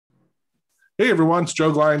Hey everyone, it's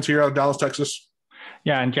Joe Glines here out of Dallas, Texas.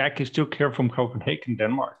 Yeah, and Jack is still here from Copenhagen,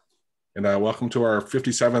 Denmark. And welcome to our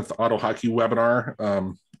 57th AutoHotkey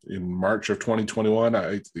webinar in March of 2021.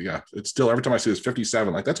 It's still, every time I see this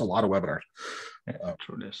 57, like that's a lot of webinars. Yeah,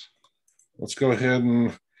 true this. Let's go ahead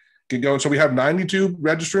and get going. So we have 92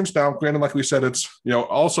 registrants now. Granted, like we said, it's,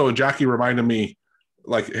 also Jackie reminded me,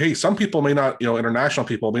 like, hey, some people may not, international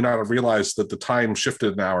people may not have realized that the time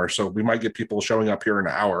shifted an hour. So we might get people showing up here in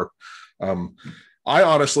an hour. I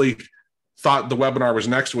honestly thought the webinar was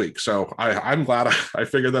next week. So I'm glad I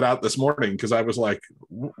figured that out this morning, because I was like,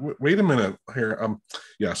 wait a minute here.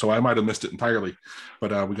 So I might have missed it entirely,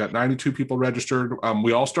 but we got 92 people registered.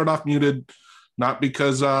 We all start off muted, not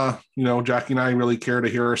because, Jackie and I really care to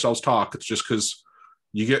hear ourselves talk. It's just because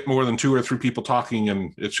you get more than 2 or 3 people talking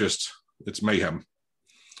and it's mayhem.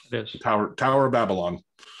 It is. Tower of Babylon.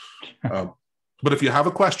 But if you have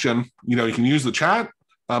a question, you can use the chat.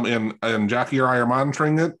 And Jackie or I are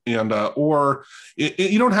monitoring it, and or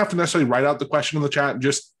you don't have to necessarily write out the question in the chat.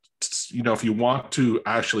 Just if you want to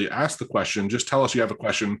actually ask the question, just tell us you have a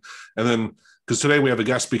question, and then because today we have a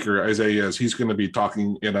guest speaker, Isaias, he's going to be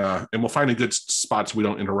talking and we'll find a good spot so we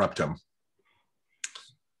don't interrupt him.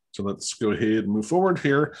 So let's go ahead and move forward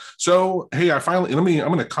here. So hey, I'm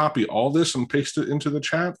going to copy all this and paste it into the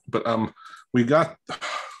chat. But we got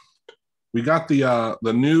the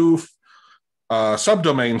new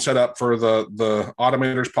subdomain set up for the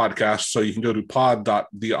Automators Podcast. So you can go to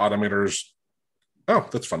pod.the-automators. Oh,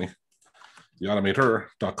 that's funny.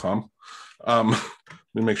 the-automator.com. Let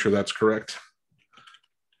me make sure that's correct.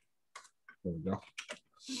 There we go.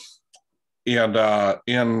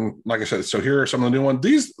 And like I said, so here are some of the new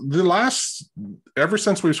ones. Ever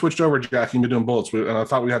since we've switched over, Jackie, you've been doing bullets, and I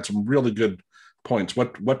thought we had some really good points.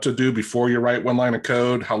 What to do before you write one line of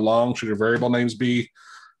code? How long should your variable names be?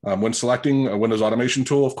 When selecting a Windows automation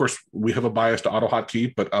tool, of course, we have a bias to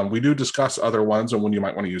AutoHotkey, but we do discuss other ones and when you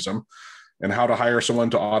might want to use them, and how to hire someone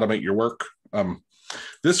to automate your work.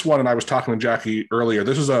 This one, and I was talking to Jackie earlier,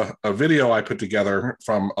 this is a video I put together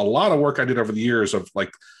from a lot of work I did over the years of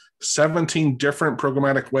like 17 different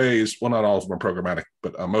programmatic ways. Well, not all of them are programmatic,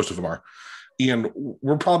 but most of them are. And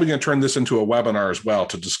we're probably going to turn this into a webinar as well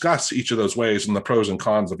to discuss each of those ways and the pros and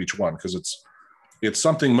cons of each one, because it's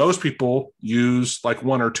something most people use like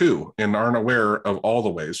 1 or 2 and aren't aware of all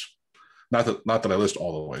the ways. Not that I list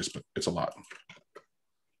all the ways, but it's a lot.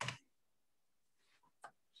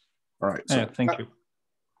 All right. So, thank you.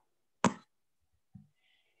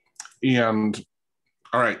 And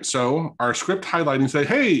all right, so our script highlighting say,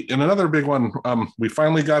 hey, and another big one, we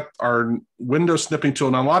finally got our window snipping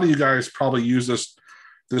tool. Now, a lot of you guys probably use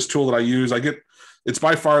this tool that I use. It's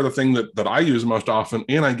by far the thing that I use most often,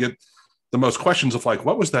 and I get the most questions of like,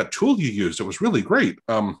 what was that tool you used? It was really great.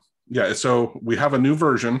 So we have a new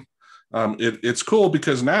version. It's cool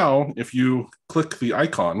because now if you click the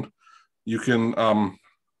icon, you can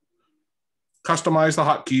customize the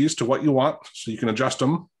hotkeys to what you want. So you can adjust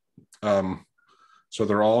them. So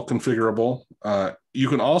they're all configurable. You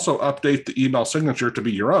can also update the email signature to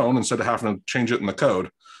be your own instead of having to change it in the code.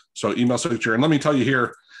 So email signature, and let me tell you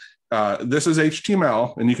here, this is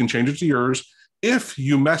HTML and you can change it to yours. If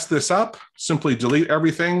you mess this up, simply delete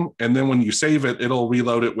everything, and then when you save it, it'll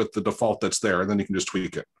reload it with the default that's there, and then you can just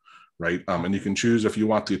tweak it, right? And you can choose if you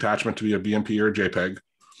want the attachment to be a BMP or a JPEG.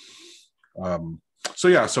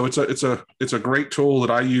 So it's a great tool that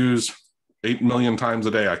I use 8 million times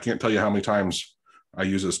a day. I can't tell you how many times I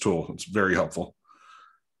use this tool. It's very helpful.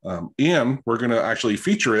 And we're going to actually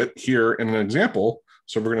feature it here in an example.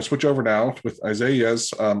 So we're going to switch over now with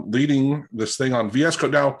Isaias leading this thing on VS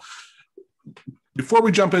Code. Now, before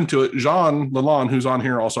we jump into it, Jean Lalonde, who's on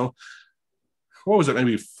here also, what was it,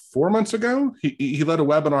 maybe 4 months ago? He led a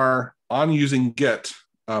webinar on using Git,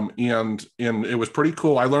 and it was pretty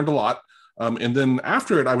cool. I learned a lot. And then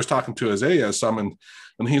after it, I was talking to Isaiah some,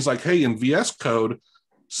 and he's like, hey, in VS Code,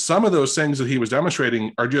 some of those things that he was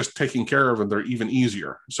demonstrating are just taken care of, and they're even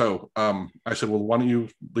easier. So I said, well, why don't you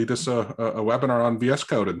lead us a webinar on VS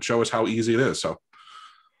Code and show us how easy it is? So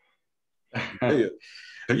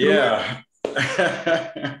yeah.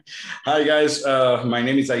 Hi, guys. My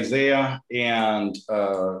name is Isaiah, and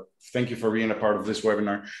thank you for being a part of this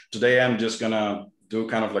webinar. Today, I'm just going to do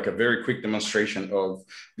kind of like a very quick demonstration of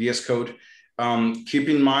VS Code. Keep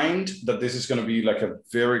in mind that this is going to be like a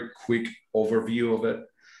very quick overview of it.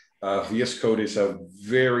 VS Code is a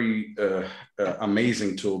very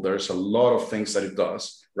amazing tool. There's a lot of things that it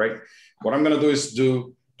does, right? What I'm going to do is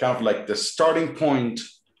do kind of like the starting point.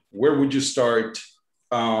 Where would you start?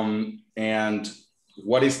 And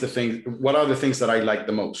what are the things that I like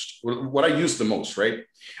the most? What I use the most, right?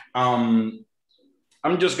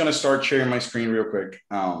 I'm just going to start sharing my screen real quick.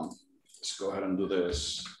 Let's go ahead and do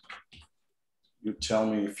this. You tell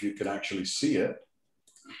me if you can actually see it.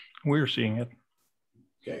 We're seeing it.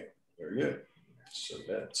 Okay, very good. So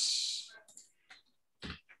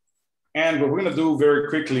and what we're going to do very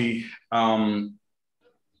quickly, I'm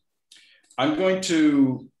going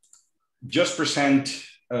to just present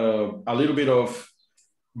a little bit of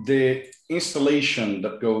the installation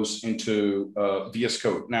that goes into VS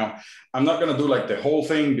Code. Now, I'm not going to do like the whole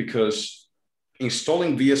thing because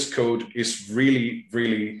installing VS Code is really,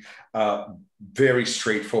 really very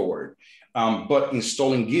straightforward. But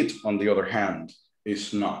installing Git, on the other hand,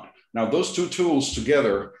 is not. Now, those two tools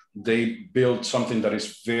together, they build something that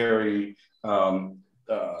is very, like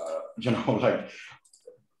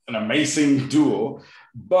an amazing duo.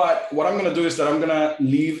 But what I'm going to do is that I'm going to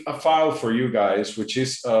leave a file for you guys, which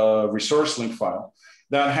is a resource link file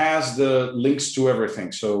that has the links to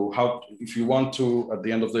everything. So if you want to, at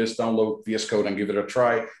the end of this, download VS Code and give it a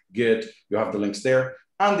try, Git, you have the links there.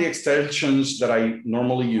 And the extensions that I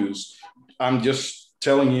normally use, I'm just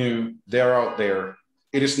telling you, they're out there.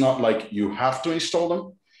 It is not like you have to install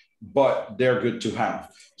them, but they're good to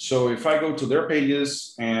have. So if I go to their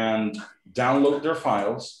pages and download their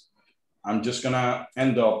files, I'm just gonna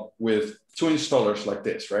end up with 2 installers like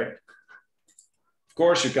this, right? Of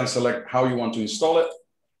course, you can select how you want to install it.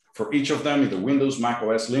 For each of them, either Windows, Mac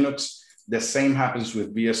OS, Linux, the same happens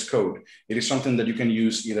with VS Code. It is something that you can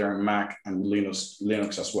use either in Mac and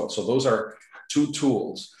Linux as well. So those are 2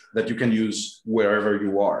 tools that you can use wherever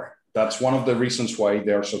you are. That's one of the reasons why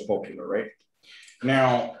they are so popular, right?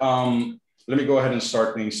 Now, let me go ahead and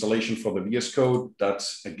start the installation for the VS Code.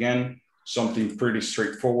 That's, again, something pretty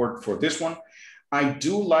straightforward for this one. I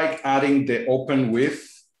do like adding the open with.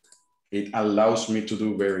 It allows me to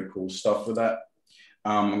do very cool stuff with that.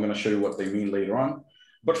 I'm going to show you what they mean later on.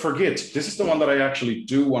 But for Git, this is the one that I actually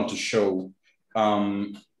do want to show.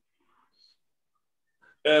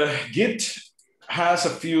 Git has a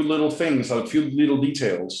few little things, a few little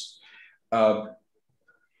details.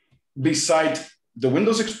 Beside the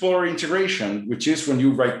Windows Explorer integration, which is when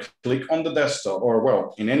you right-click on the desktop, or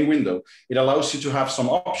well, in any window, it allows you to have some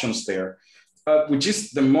options there, which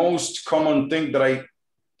is the most common thing that I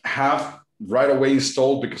have right away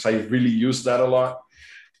installed because I really use that a lot.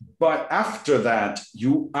 But after that,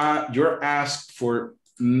 you're asked for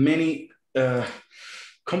many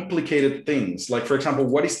complicated things. Like, for example,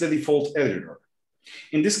 what is the default editor?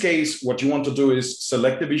 In this case, what you want to do is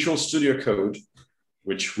select the Visual Studio Code,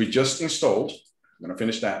 which we just installed. I'm going to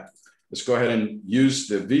finish that. Let's go ahead and use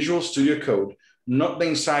the Visual Studio Code, not the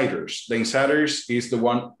insiders. The insiders is the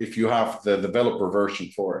one if you have the developer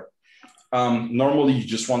version for it. Normally, you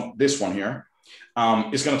just want this one here.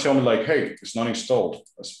 It's going to tell me like, hey, it's not installed.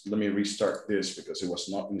 Let me restart this because it was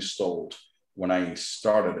not installed when I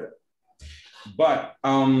started it. But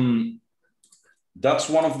that's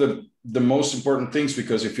one of the most important things,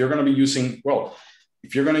 because if you're going to be using, well,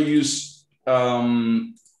 if you're going to use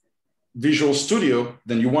Visual Studio,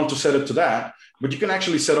 then you want to set it to that, but you can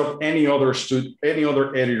actually set up any other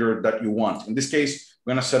editor that you want. In this case,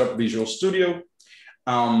 we're going to set up Visual Studio.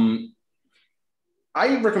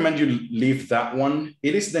 I recommend you leave that one.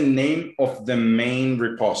 It is the name of the main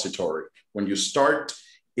repository. When you start,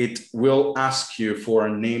 it will ask you for a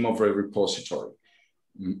name of a repository.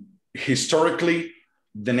 Historically,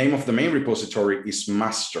 the name of the main repository is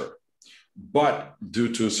master. But due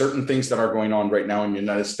to certain things that are going on right now in the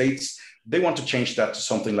United States, they want to change that to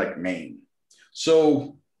something like main.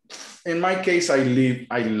 So in my case, I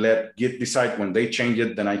let Git decide. When they change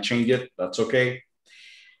it, then I change it. That's okay.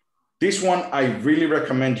 This one, I really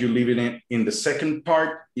recommend you leave it in the second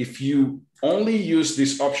part. If you only use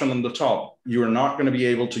this option on the top, you're not going to be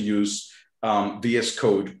able to use VS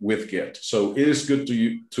Code with Git. So it is good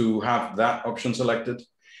to have that option selected.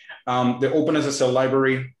 The OpenSSL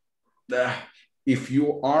library, if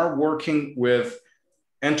you are working with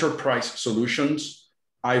enterprise solutions,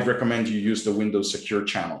 I recommend you use the Windows Secure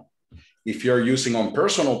channel. If you're using on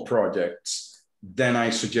personal projects, then I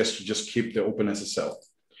suggest you just keep the OpenSSL.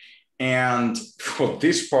 And for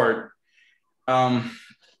this part, the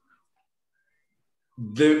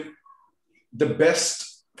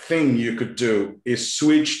best thing you could do is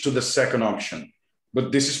switch to the second option,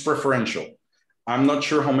 but this is preferential. I'm not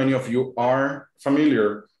sure how many of you are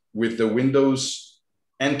familiar with the Windows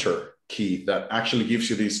Enter key that actually gives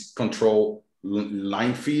you this control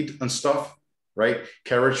line feed and stuff, right?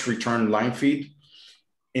 Carriage return line feed.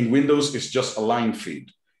 In Windows, it's just a line feed.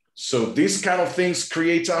 So this kind of things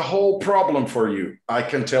creates a whole problem for you. I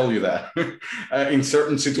can tell you that in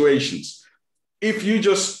certain situations. If you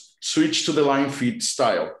just switch to the line feed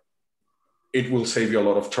style, it will save you a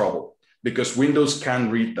lot of trouble because Windows can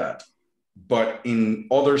read that. But in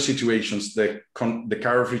other situations, the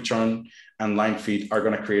character return and line feed are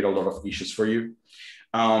going to create a lot of issues for you.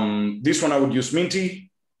 This one I would use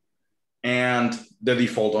Minty and the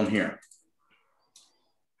default on here.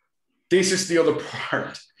 This is the other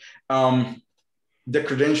part, the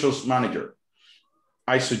credentials manager.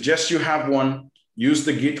 I suggest you have one, use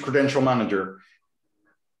the Git credential manager.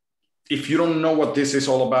 If you don't know what this is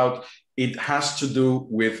all about, it has to do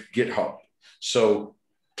with GitHub. So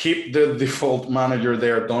keep the default manager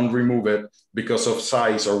there, don't remove it because of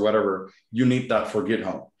size or whatever. You need that for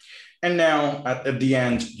GitHub. And now at the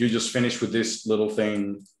end, you just finish with this little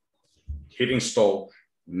thing, hit install.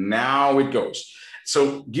 Now it goes.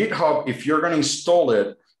 So GitHub, if you're going to install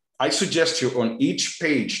it, I suggest you on each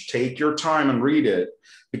page, take your time and read it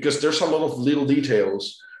because there's a lot of little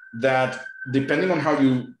details that depending on how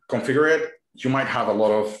you configure it, you might have a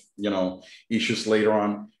lot of, issues later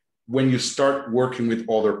on when you start working with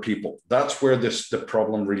other people. That's where the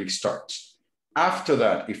problem really starts. After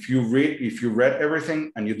that, if you read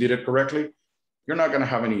everything and you did it correctly, you're not going to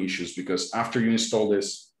have any issues because after you install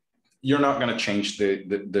this, you're not going to change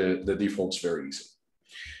the defaults very easy.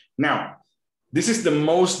 Now, this is the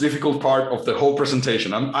most difficult part of the whole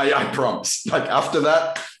presentation. I promise. Like after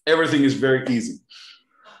that, everything is very easy.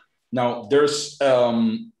 Now, there's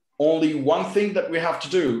only one thing that we have to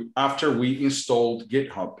do after we installed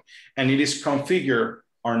GitHub, and it is configure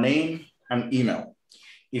our name and email.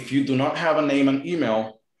 If you do not have a name and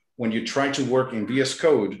email, when you try to work in VS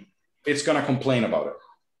Code, it's going to complain about it.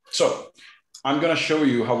 So I'm going to show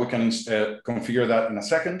you how we can configure that in a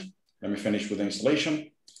second. Let me finish with the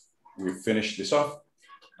installation. We finished this off.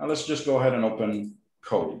 Now let's just go ahead and open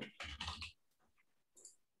code.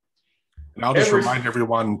 And I'll just remind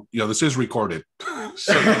everyone, this is recorded.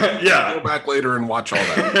 So yeah, go back later and watch all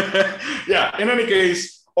that. Yeah, in any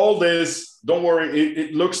case, all this, don't worry,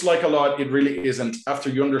 it looks like a lot. It really isn't. After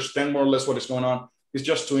you understand more or less what is going on, it's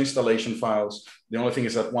just 2 installation files. The only thing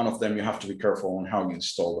is that one of them, you have to be careful on how you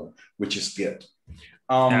install them, which is Git.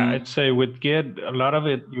 Yeah, I'd say with Git, a lot of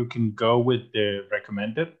it, you can go with the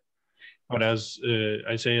recommended. But as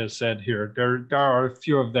Isaiah said here, there are a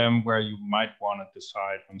few of them where you might want to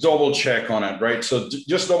decide. Double check on it, right? So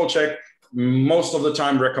just double check. Most of the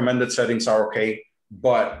time, recommended settings are okay,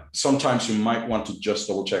 but sometimes you might want to just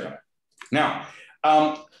double check on it. Now,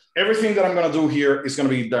 everything that I'm going to do here is going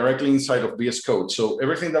to be directly inside of VS Code. So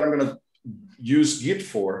everything that I'm going to use Git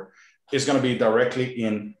for is going to be directly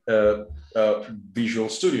in Visual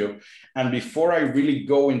Studio. And before I really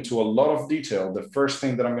go into a lot of detail, the first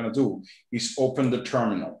thing that I'm going to do is open the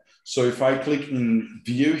terminal. So if I click in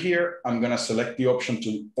View here, I'm going to select the option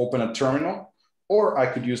to open a terminal, or I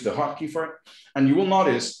could use the hotkey for it. And you will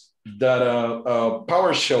notice that a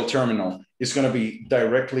PowerShell terminal is going to be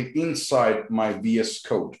directly inside my VS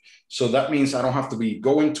Code. So that means I don't have to be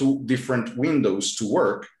going to different windows to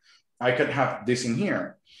work. I could have this in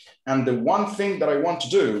here. And the one thing that I want to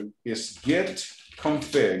do is git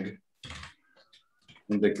config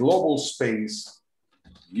in the global space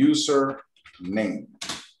user name.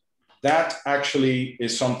 That actually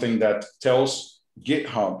is something that tells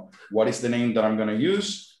GitHub what is the name that I'm going to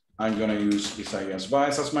use. I'm going to use Isaias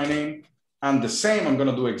Baez as my name. And the same, I'm going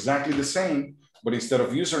to do exactly the same, but instead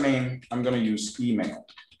of username, I'm going to use email.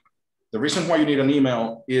 The reason why you need an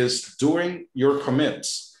email is during your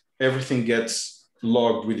commits, everything gets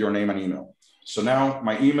logged with your name and email. So now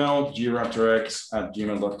my email,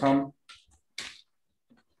 graptorx@gmail.com.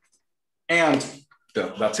 And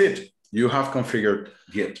that's it. You have configured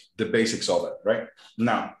Git, the basics of it, right?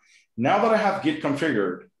 Now that I have Git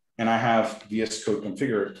configured and I have VS Code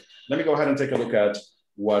configured, let me go ahead and take a look at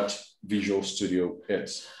what Visual Studio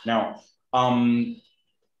is. Now,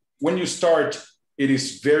 when you start, it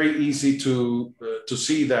is very easy to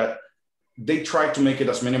see that they try to make it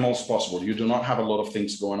as minimal as possible. You do not have a lot of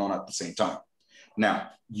things going on at the same time. Now,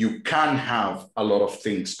 you can have a lot of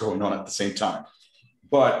things going on at the same time,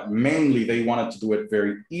 but mainly they wanted to do it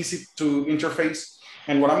very easy to interface.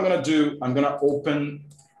 And what I'm going to do, I'm going to open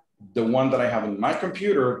the one that I have in my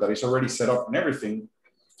computer that is already set up and everything,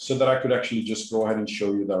 so that I could actually just go ahead and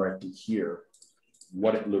show you directly here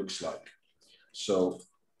what it looks like. So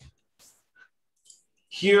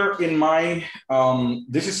here in my,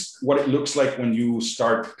 this is what it looks like when you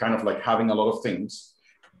start kind of like having a lot of things,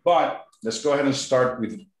 but let's go ahead and start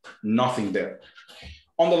with nothing there.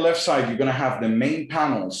 On the left side, you're gonna have the main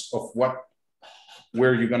panels of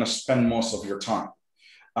where you're gonna spend most of your time.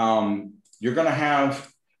 You're gonna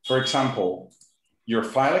have, for example, your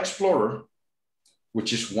file explorer,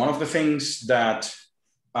 which is one of the things that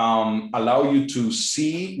allow you to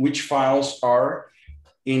see which files are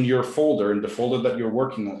in your folder, in the folder that you're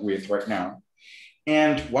working with right now.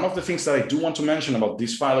 And one of the things that I do want to mention about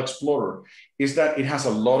this file explorer is that it has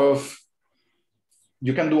a lot of,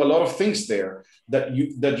 you can do a lot of things there that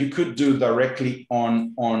you could do directly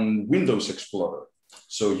on Windows Explorer.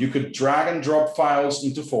 So you could drag and drop files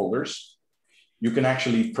into folders. You can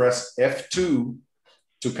actually press F2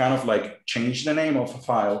 to kind of like change the name of a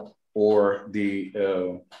file or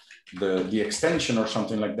the extension or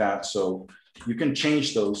something like that. So you can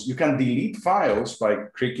change those. You can delete files by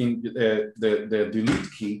clicking the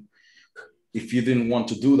delete key. If you didn't want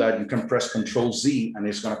to do that, you can press Control Z and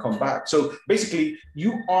it's going to come back. So basically,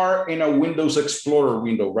 you are in a Windows Explorer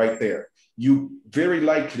window right there. You very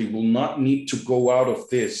likely will not need to go out of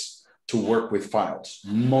this to work with files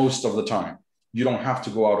most of the time. You don't have to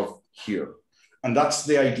go out of here. And that's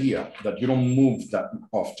the idea, that you don't move that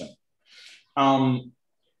often.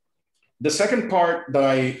 The second part that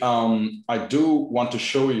I do want to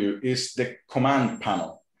show you is the command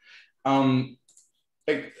panel.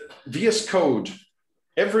 VS Code,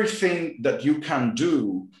 everything that you can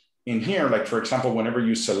do in here, like for example, whenever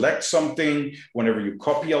you select something, whenever you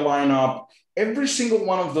copy a line up, every single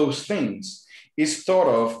one of those things is thought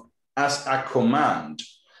of as a command.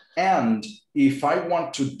 And if I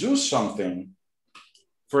want to do something,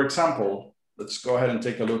 for example, let's go ahead and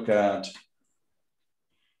take a look at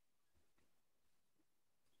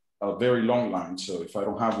a very long line. So if I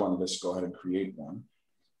don't have one, let's go ahead and create one.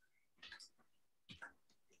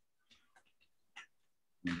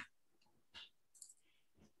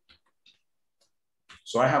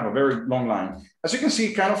 So I have a very long line. As you can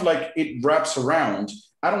see, kind of like it wraps around.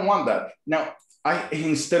 I don't want that. Now,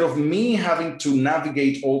 instead of me having to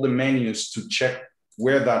navigate all the menus to check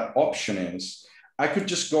where that option is, I could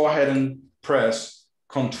just go ahead and press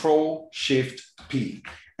Control-Shift-P.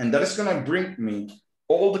 And that is going to bring me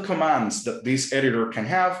all the commands that this editor can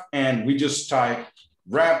have. And we just type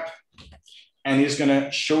wrap, and it's going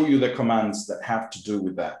to show you the commands that have to do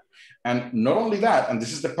with that. And not only that, and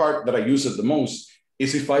this is the part that I use it the most,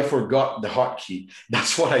 is if I forgot the hotkey.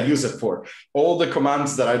 That's what I use it for. All the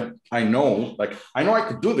commands that I know, like I know I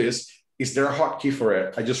could do this. Is there a hotkey for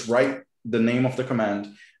it? I just write the name of the command,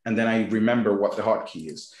 and then I remember what the hotkey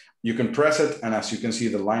is. You can press it, and as you can see,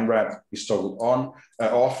 the line wrap is toggled on,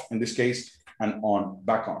 off in this case, and on,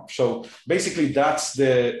 back on. So basically, that's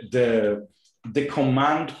the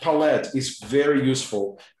command palette is very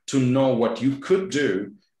useful to know what you could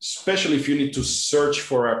do, especially if you need to search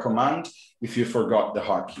for a command if you forgot the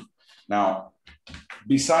hotkey. Now,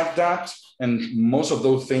 besides that, and most of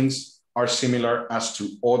those things are similar as to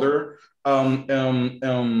other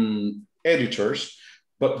editors,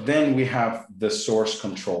 but then we have the source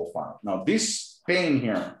control file. Now this pane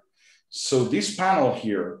here, so this panel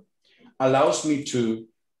here allows me to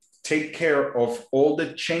take care of all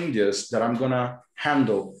the changes that I'm gonna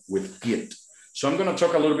handle with Git. So I'm gonna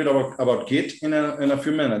talk a little bit about Git in a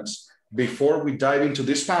few minutes before we dive into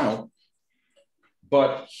this panel.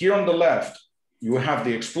 But here on the left, you have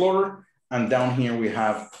the Explorer, and down here we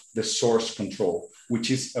have the source control, which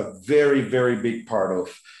is a very, very big part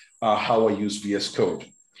of how I use VS Code.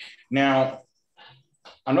 Now,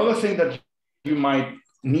 another thing that you might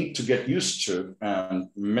need to get used to, and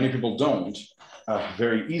many people don't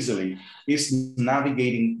very easily, is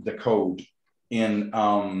navigating the code in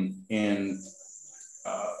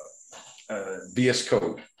VS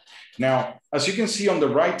Code. Now, as you can see on the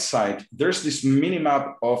right side, there's this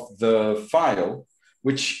minimap of the file,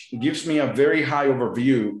 which gives me a very high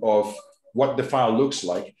overview of what the file looks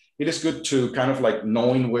like. It is good to kind of like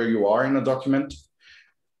knowing where you are in a document.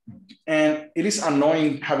 And it is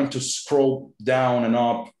annoying having to scroll down and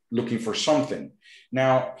up looking for something.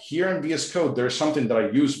 Now, here in VS Code, there's something that I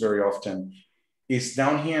use very often. Is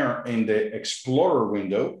down here in the Explorer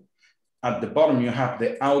window, at the bottom, you have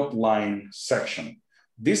the outline section.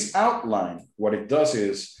 This outline, what it does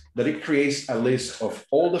is that it creates a list of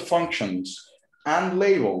all the functions and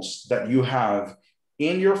labels that you have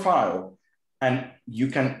in your file, and you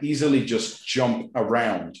can easily just jump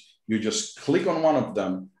around. You just click on one of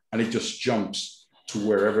them, and it just jumps to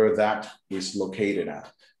wherever that is located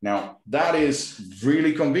at. Now, that is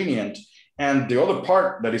really convenient. And the other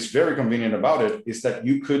part that is very convenient about it is that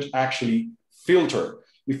you could actually filter.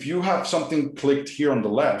 If you have something clicked here on the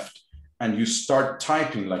left, and you start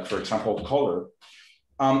typing, like for example, color,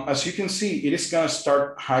 as you can see, it is gonna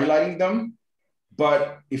start highlighting them.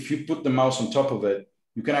 But if you put the mouse on top of it,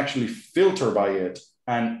 you can actually filter by it,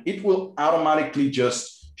 and it will automatically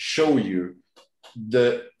just show you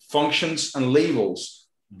the functions and labels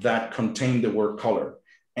that contain the word color.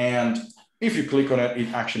 And if you click on it,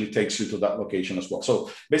 it actually takes you to that location as well.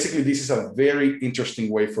 So basically, this is a very interesting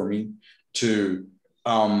way for me to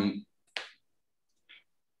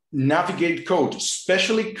navigate code,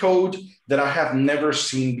 especially code that I have never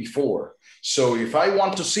seen before. So if I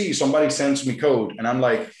want to see, somebody sends me code and I'm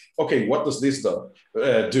like, okay, what does this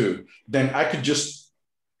do? Then I could just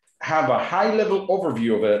have a high level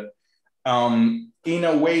overview of it in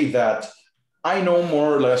a way that I know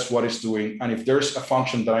more or less what it's doing. And if there's a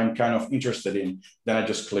function that I'm kind of interested in, then I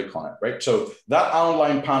just click on it, right? So that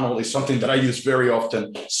outline panel is something that I use very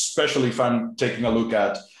often, especially if I'm taking a look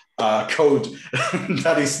at code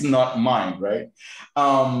that is not mine, right?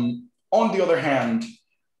 On the other hand,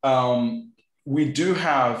 we do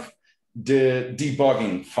have the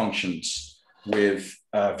debugging functions with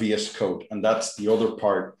VS Code. And that's the other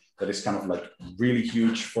part that is kind of like really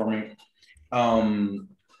huge for me.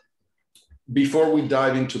 Before we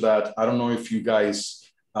dive into that, I don't know if you guys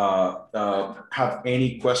have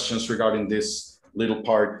any questions regarding this little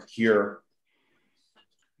part here.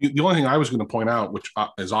 The only thing I was going to point out, which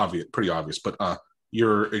is obvious, pretty obvious, but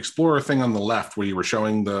your Explorer thing on the left where you were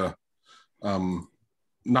showing the,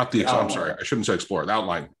 not the, I'm sorry, I shouldn't say Explorer, the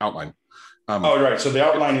outline. Oh, right. So the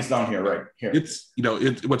outline is down here, right here. It's,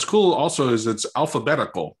 what's cool also is it's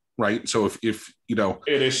alphabetical, right? So if it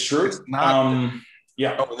is true. It's not,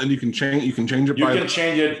 yeah. Oh, and then you can change it. You can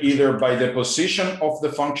change it either by the position of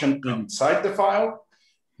the function inside the file,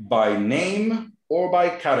 by name, or by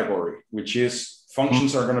category, which is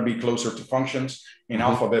functions are going to be closer to functions in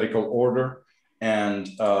alphabetical order, and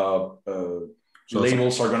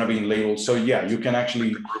labels are going to be in labels. So yeah, you can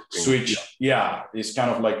actually switch. Yeah, it's kind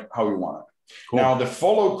of like how you want it. Cool. Now the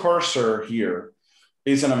follow cursor here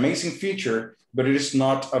is an amazing feature, but it is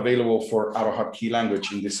not available for AutoHotkey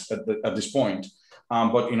language in this at this point.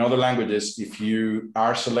 But in other languages, if you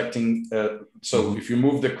are selecting, if you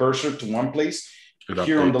move the cursor to one place,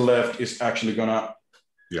 here on the left is actually gonna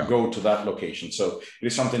go to that location. So it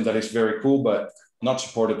is something that is very cool, but not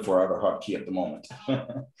supported for AutoHotkey at the moment.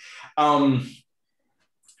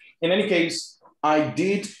 In any case, I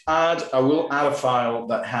will add a file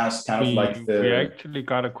that has kind of like the... We actually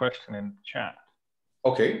got a question in the chat.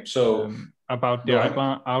 Okay, so... about the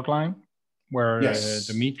outline. Where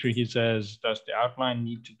Dimitri, he says, does the outline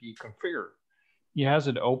need to be configured? He has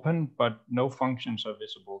it open, but no functions are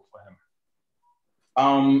visible for him.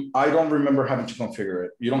 I don't remember having to configure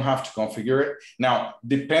it. You don't have to configure it. Now,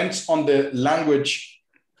 depends on the language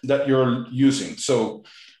that you're using. So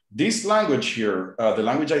this language here, the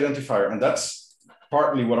language identifier, and that's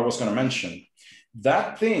partly what I was going to mention,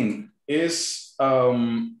 that thing is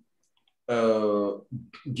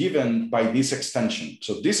given by this extension.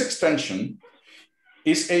 So this extension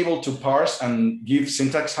is able to parse and give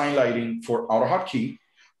syntax highlighting for AutoHotkey,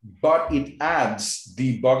 but it adds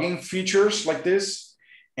debugging features like this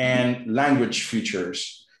and language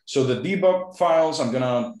features. So the debug files, I'm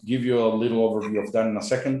gonna give you a little overview of that in a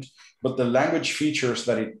second, but the language features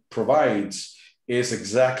that it provides is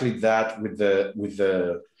exactly that with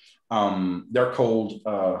the they're called,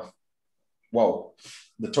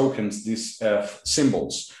 the tokens, these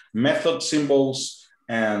symbols, method symbols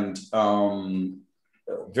and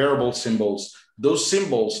variable symbols. Those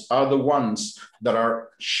symbols are the ones that are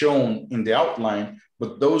shown in the outline,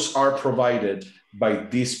 but those are provided by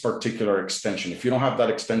this particular extension. If you don't have that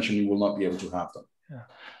extension, you will not be able to have them. Yeah.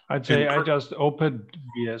 I'd say I just opened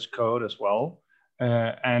VS Code as well,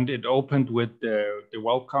 and it opened with the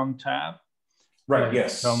welcome tab. Right,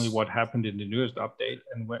 yes. Tell me what happened in the newest update.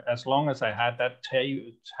 And as long as I had that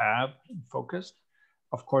tab focused,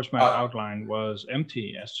 of course, my outline was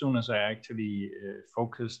empty. As soon as I actually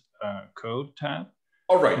focused code tab.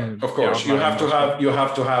 All right, of course. You have to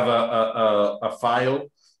have a file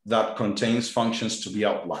that contains functions to be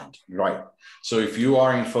outlined, right? So if you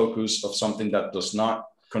are in focus of something that does not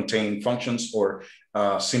contain functions or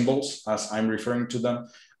symbols, as I'm referring to them,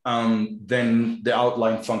 then the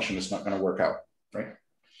outline function is not going to work out. Right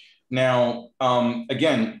now,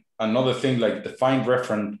 again, another thing like the find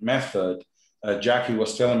reference method, Jackie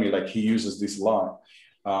was telling me like he uses this a lot.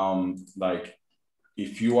 Like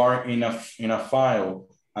if you are in a file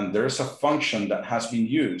and there's a function that has been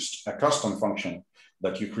used, a custom function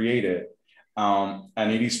that you created,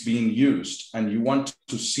 and it is being used, and you want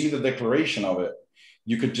to see the declaration of it,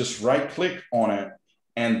 you could just right click on it,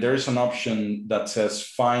 and there's an option that says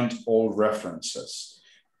find all references.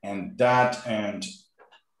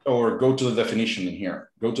 Or go to the definition in here,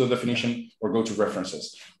 go to the definition or go to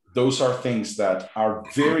references. Those are things that are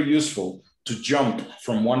very useful to jump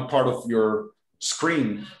from one part of your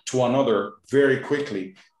screen to another very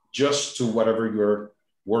quickly, just to whatever you're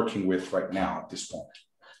working with right now at this point.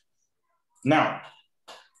 Now,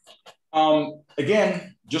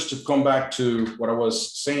 again, just to come back to what I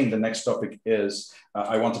was saying, the next topic is,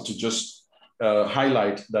 I wanted to just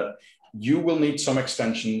highlight that you will need some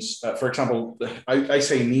extensions. For example, I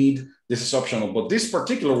say need, this is optional, but this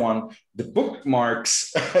particular one, the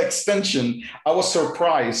bookmarks extension, I was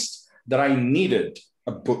surprised that I needed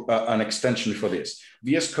an extension for this.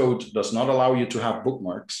 VS Code does not allow you to have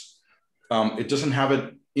bookmarks. It doesn't have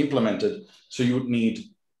it implemented, so you would need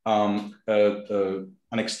an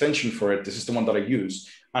extension for it. This is the one that I use.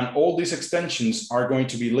 And all these extensions are going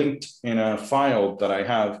to be linked in a file that I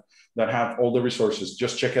have that have all the resources.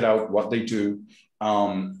 Just check it out, what they do.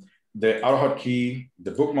 The AutoHotkey,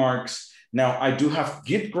 the bookmarks. Now I do have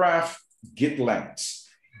Git graph, Git lengths.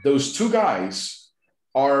 Those two guys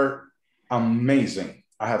are amazing.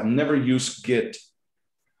 I have never used Git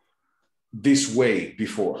this way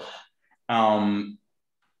before. And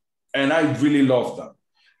I really love them.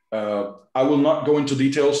 I will not go into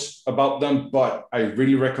details about them, but I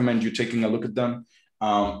really recommend you taking a look at them.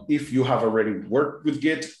 If you have already worked with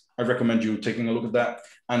Git, I recommend you taking a look at that.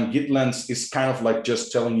 And Git lengths is kind of like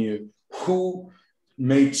just telling you who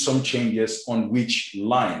made some changes on which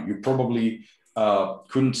line. You probably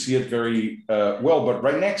couldn't see it very well, but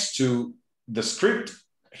right next to the script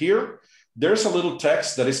here, there's a little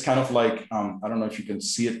text that is kind of like, I don't know if you can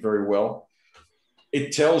see it very well.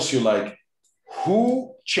 It tells you like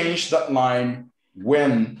who changed that line,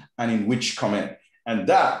 when, and in which commit. And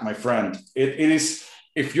that, my friend, it is,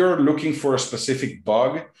 if you're looking for a specific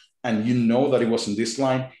bug and you know that it was in this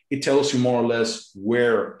line, it tells you more or less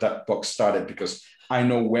where that bug started, because I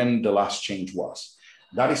know when the last change was.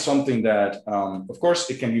 That is something that, of course,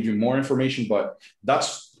 it can give you more information, but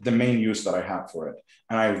that's the main use that I have for it.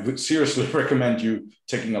 And I would seriously recommend you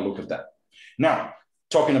taking a look at that. Now,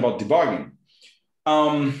 talking about debugging.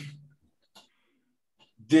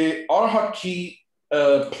 The AutoHotkey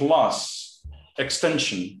Plus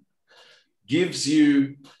extension gives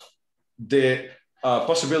you the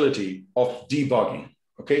possibility of debugging.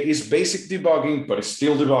 Okay, it's basic debugging, but it's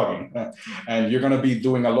still debugging. And you're going to be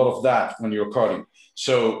doing a lot of that when you're coding.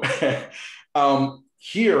 So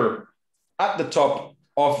here at the top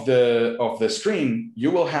of the screen, you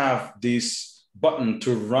will have this button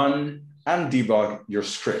to run and debug your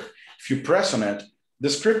script. If you press on it, the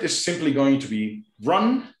script is simply going to be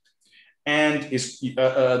run, and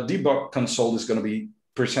a debug console is going to be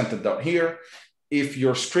presented down here. If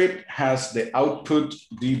your script has the output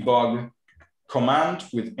debug command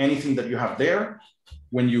with anything that you have there,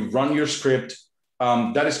 when you run your script,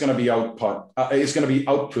 that is going to be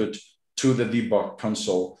output to the debug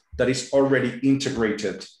console that is already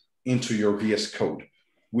integrated into your VS Code,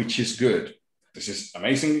 which is good. This is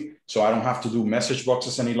amazing. So I don't have to do message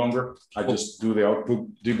boxes any longer. I just do the output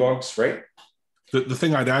debugs, right? The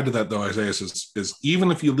thing I'd add to that though, Isaias, is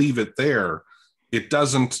even if you leave it there, it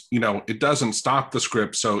doesn't stop the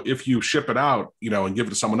script. So if you ship it out, and give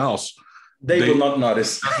it to someone else, they will not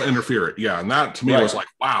notice. Doesn't interfere it. Yeah. And that to me was like,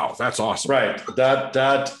 wow, that's awesome. Right.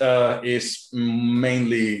 That is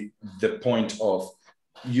mainly the point of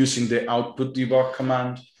using the output debug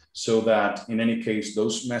command, so that in any case,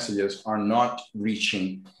 those messages are not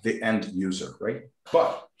reaching the end user, right?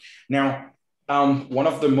 But now, one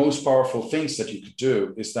of the most powerful things that you could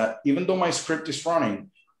do is that even though my script is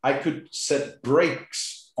running, I could set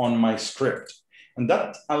breaks on my script. And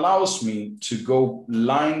that allows me to go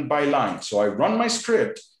line by line. So I run my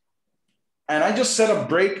script and I just set a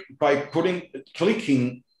break by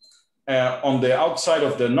clicking on the outside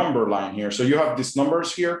of the number line here. So you have these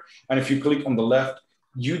numbers here. And if you click on the left,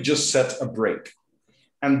 you just set a break.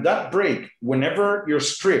 And that break, whenever your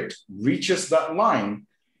script reaches that line,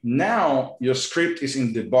 now your script is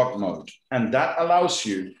in debug mode. And that allows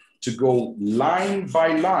you to go line by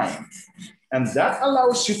line. And that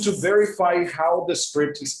allows you to verify how the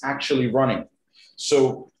script is actually running.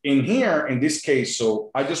 So in here, in this case,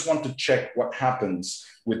 so I just want to check what happens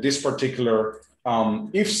with this particular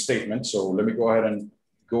if statement. So let me go ahead and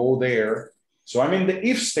go there. So I'm in the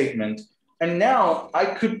if statement. And now I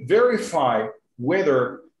could verify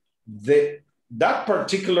whether that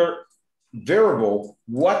particular variable,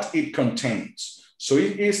 what it contains. So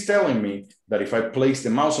it is telling me that if I place the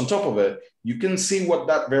mouse on top of it, you can see what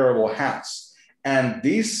that variable has. And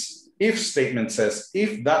this if statement says,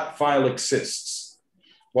 if that file exists,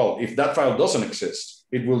 well, if that file doesn't exist,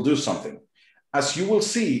 it will do something. As you will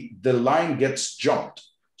see, the line gets jumped.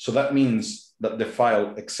 So that means that the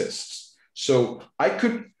file exists. So I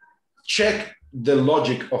could check the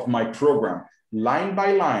logic of my program line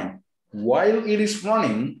by line while it is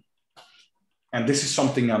running. And this is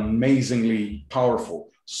something amazingly powerful,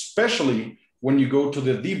 especially when you go to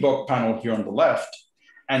the debug panel here on the left,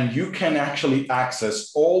 and you can actually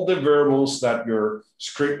access all the variables that your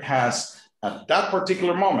script has at that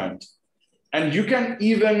particular moment. And you can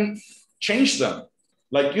even change them.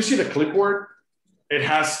 Like you see the clipboard, it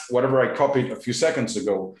has whatever I copied a few seconds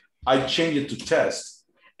ago. I change it to test.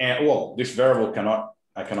 And well, this variable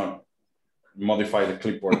I cannot modify the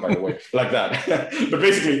clipboard, by the way, like that. But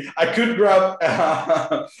basically, I could grab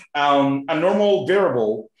a normal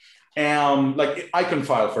variable, like icon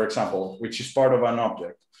file, for example, which is part of an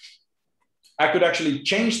object. I could actually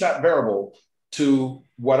change that variable to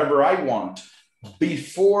whatever I want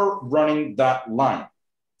before running that line.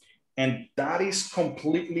 And that is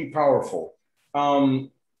completely powerful.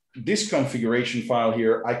 This configuration file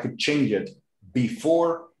here, I could change it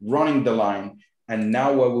before running the line. And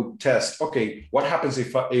now I would test, okay, what happens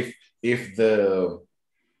if the,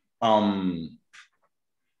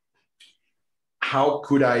 how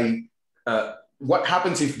could I, what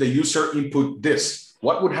happens if the user input this?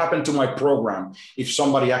 What would happen to my program if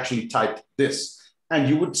somebody actually typed this? And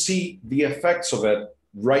you would see the effects of it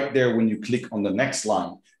right there when you click on the next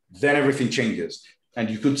line. Then everything changes. And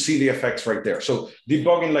you could see the effects right there. So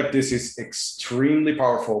debugging like this is extremely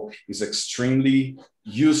powerful, is extremely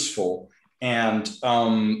useful. And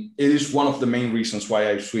it is one of the main reasons why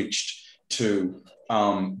I switched to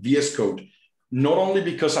VS Code. Not only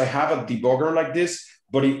because I have a debugger like this,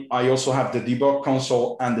 but I also have the debug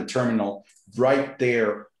console and the terminal right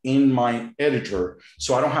there in my editor.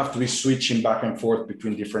 So I don't have to be switching back and forth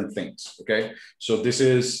between different things, okay? So this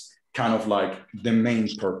is kind of like the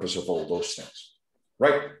main purpose of all those things,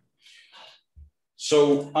 right?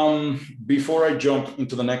 So before I jump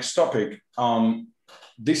into the next topic,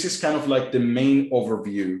 this is kind of like the main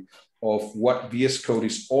overview of what VS Code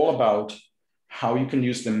is all about, how you can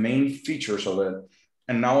use the main features of it.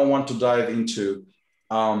 And now I want to dive into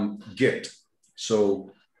Git.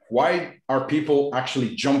 So why are people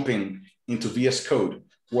actually jumping into VS Code?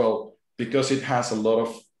 Well, because it has a lot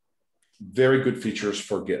of very good features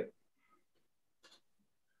for Git.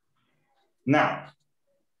 Now,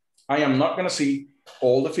 I am not going to see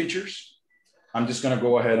all the features. I'm just going to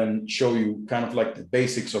go ahead and show you kind of like the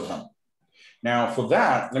basics of them. Now, for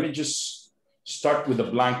that, let me just start with a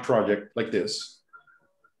blank project like this.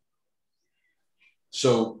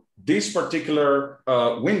 So this particular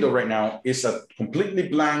window right now is a completely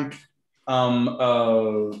blank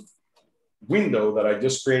window that I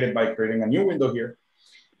just created by creating a new window here.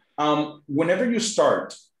 Whenever you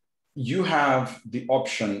start, you have the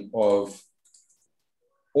option of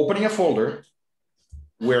opening a folder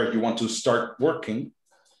where you want to start working,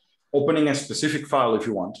 opening a specific file if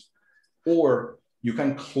you want, or you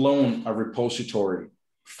can clone a repository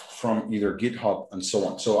from either GitHub and so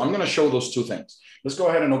on. So I'm going to show those two things. Let's go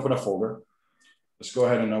ahead and open a folder. Let's go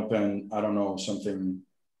ahead and open, I don't know, something.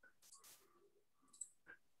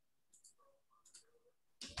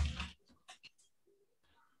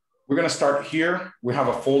 We're going to start here. We have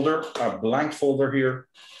a folder, a blank folder here.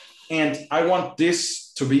 And I want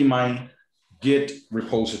this to be my Git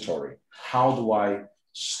repository. How do I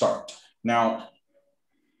start? Now,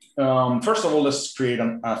 first of all, let's create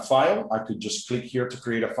a file. I could just click here to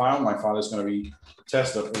create a file. My file is going to be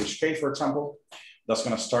test.ohk, for example. That's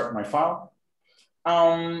going to start my file.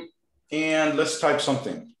 And let's type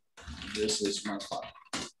something. This is my file.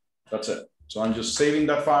 That's it. So I'm just saving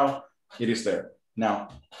that file. It is there. Now,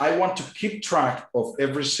 I want to keep track of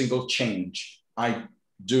every single change I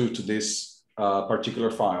do to this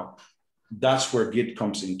particular file. That's where Git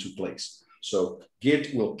comes into place. So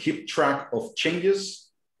Git will keep track of changes.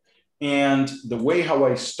 And the way how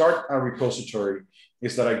I start a repository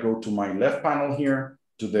is that I go to my left panel here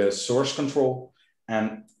to the source control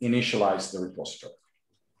and initialize the repository.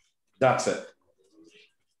 That's it.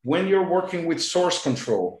 When you're working with source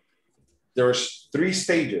control, there's 3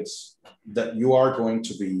 stages that you are going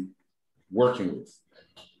to be working with.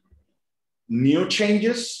 New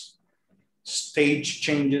changes, stage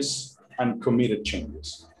changes, and committed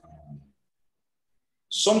changes.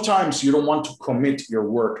 Sometimes you don't want to commit your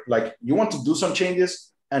work. Like you want to do some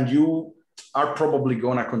changes and you are probably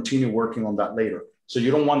going to continue working on that later. So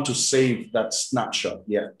you don't want to save that snapshot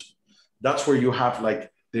yet. That's where you have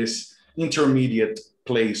like this intermediate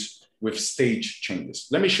place with stage changes.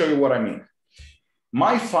 Let me show you what I mean.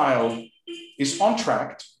 My file is on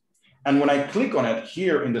track. And when I click on it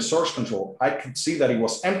here in the source control, I could see that it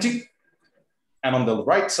was empty. And on the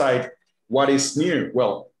right side, what is new?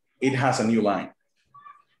 Well, it has a new line.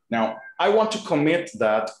 Now, I want to commit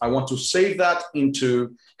that. I want to save that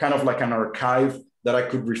into kind of like an archive that I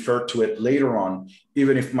could refer to it later on,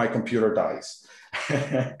 even if my computer dies,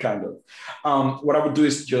 kind of. What I would do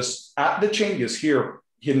is just add the changes here,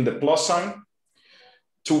 hitting the plus sign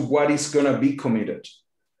to what is going to be committed.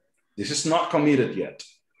 This is not committed yet.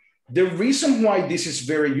 The reason why this is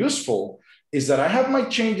very useful is that I have my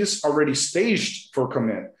changes already staged for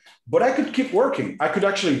commit, but I could keep working. I could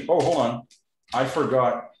actually, oh, hold on. I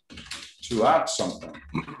forgot to add something.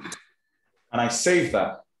 And I save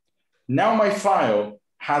that. Now my file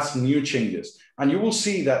has new changes. And you will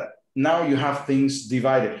see that now you have things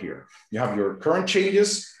divided here. You have your current changes,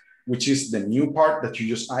 which is the new part that you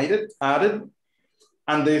just added,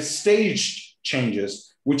 and the staged changes,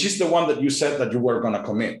 which is the one that you said that you were going to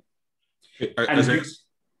commit.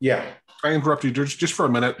 Yeah. I interrupt you just for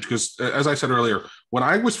a minute because, as I said earlier, when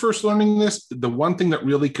I was first learning this, the one thing that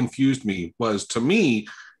really confused me was, to me,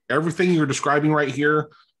 everything you're describing right here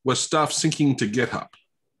was stuff syncing to GitHub.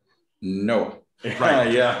 No.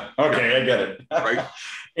 Right. Yeah. Okay, I get it. Right.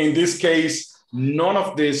 In this case, none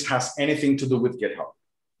of this has anything to do with GitHub.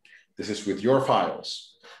 This is with your files.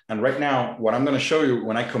 And right now, what I'm going to show you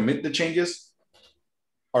when I commit the changes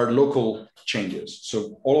are local changes.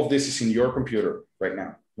 So all of this is in your computer right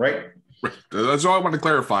now, right? That's all I want to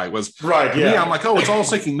clarify was right. Yeah. Me, I'm like, oh, it's all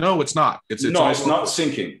syncing. No, it's not. It's not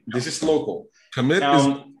syncing. This is local. Commit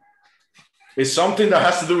is something that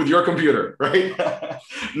has to do with your computer, right?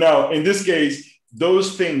 Now, in this case,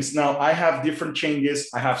 those things, now I have different changes.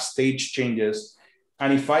 I have stage changes.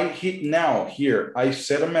 And if I hit now here, I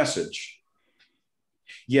set a message.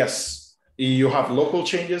 Yes, you have local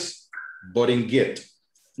changes, but in Git,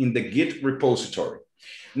 in the Git repository.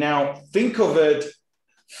 Now, think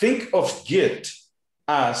of Git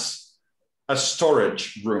as a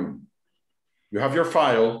storage room. You have your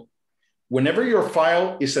file. Whenever your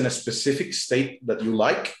file is in a specific state that you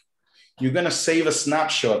like, you're going to save a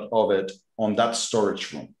snapshot of it on that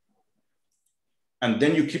storage room. And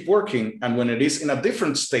then you keep working. And when it is in a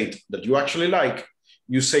different state that you actually like,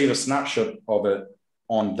 you save a snapshot of it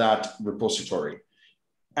on that repository.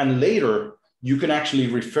 And later, you can actually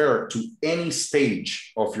refer to any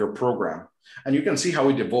stage of your program. And you can see how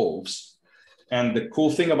it evolves. And the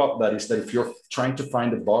cool thing about that is that if you're trying to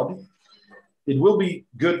find a bug, it will be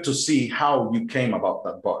good to see how you came about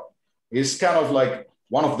that bug. It's kind of like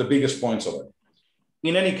one of the biggest points of it.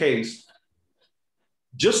 In any case,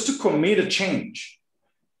 just to commit a change,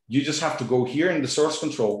 you just have to go here in the source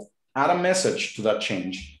control, add a message to that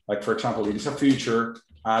change. Like, for example, it is a feature,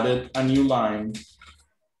 added a new line,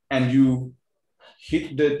 and you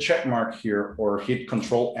hit the check mark here or hit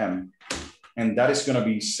Control M, and that is going to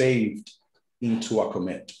be saved into a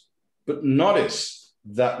commit. But notice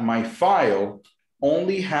that my file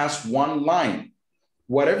only has one line.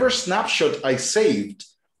 Whatever snapshot I saved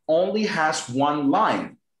only has one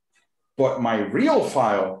line, but my real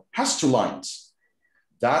file has 2 lines.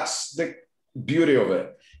 That's the beauty of it.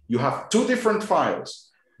 You have 2 different files.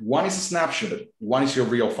 One is a snapshot, one is your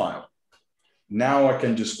real file. Now I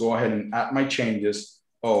can just go ahead and add my changes.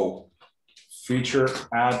 Oh, feature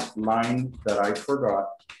add line that I forgot.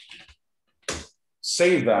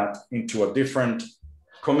 Save that into a different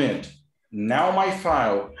commit. Now my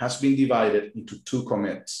file has been divided into 2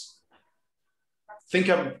 commits.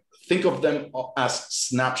 Think of them as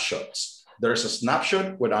snapshots. There's a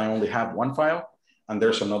snapshot where I only have 1 file, and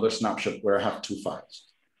there's another snapshot where I have 2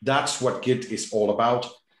 files. That's what Git is all about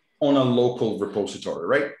on a local repository,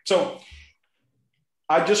 right? So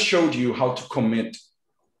I just showed you how to commit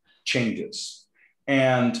changes.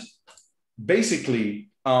 And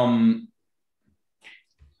basically,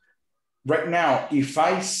 right now, if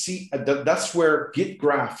I see, that's where Git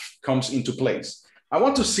graph comes into place. I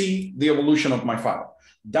want to see the evolution of my file.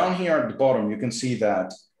 Down here at the bottom, you can see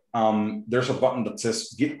that there's a button that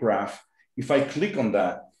says Git graph. If I click on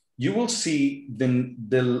that, you will see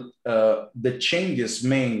the changes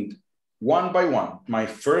made one by one. My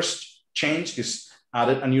first change is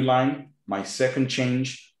added a new line. My second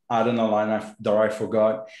change, added a line that I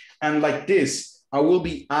forgot. And like this, I will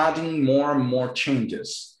be adding more and more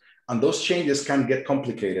changes. And those changes can get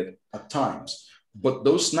complicated at times. But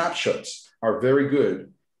those snapshots are very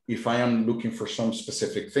good if I am looking for some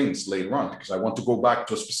specific things later on, because I want to go back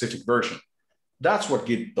to a specific version. That's what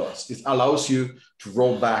Git does. It allows you to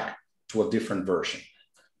roll back to a different version.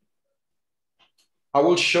 I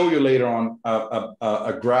will show you later on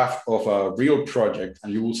a graph of a real project,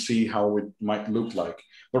 and you will see how it might look like.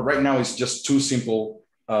 But right now, it's just 2 simple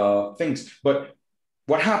things. But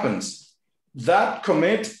what happens? That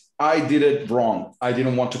commit, I did it wrong. I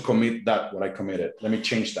didn't want to commit that, what I committed. Let me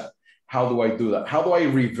change that. How do I do that? How do I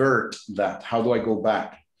revert that? How do I go back?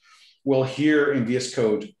 Well, here in VS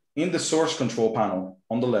Code, in the source control panel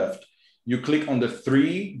on the left, you click on the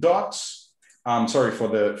 3 dots sorry, for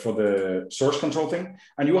the source control thing.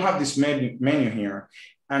 And you will have this menu here.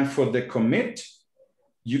 And for the commit,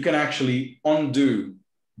 you can actually undo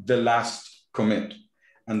the last commit.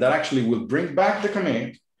 And that actually will bring back the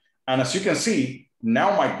commit. And as you can see,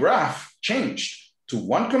 now my graph changed to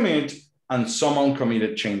one commit and some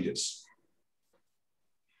uncommitted changes.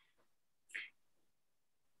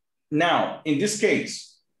 Now, in this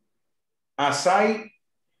case, as I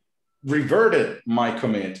reverted my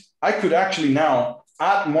commit, I could actually now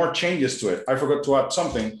add more changes to it. I forgot to add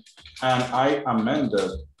something, and I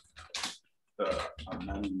amended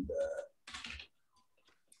something.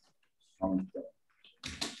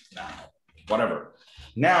 Now, whatever.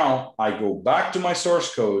 Now I go back to my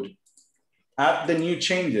source code, add the new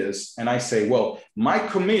changes, and I say, well, my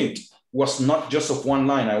commit was not just of one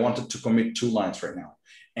line. I wanted to commit 2 lines right now.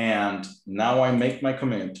 And now I make my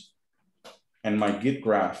commit, and my Git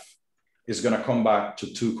graph is going to come back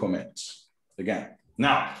to 2 commits again.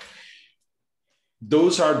 Now,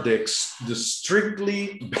 those are the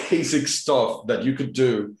strictly basic stuff that you could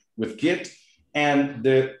do with Git. And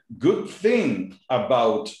the good thing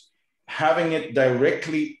about having it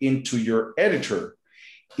directly into your editor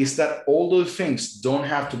is that all those things don't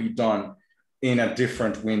have to be done in a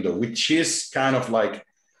different window, which is kind of like,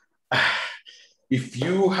 if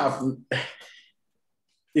you have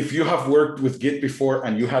worked with Git before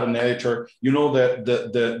and you had an editor, you know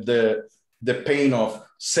the pain of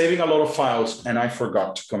saving a lot of files and I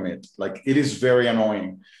forgot to commit. Like, it is very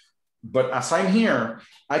annoying. But as I'm here,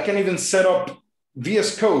 I can even set up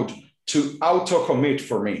VS Code to auto commit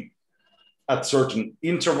for me at certain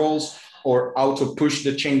intervals, or auto push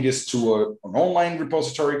the changes to an online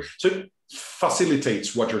repository. So it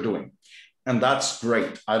facilitates what you're doing. And that's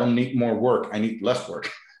great. I don't need more work. I need less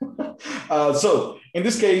work. So in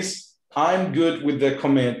this case, I'm good with the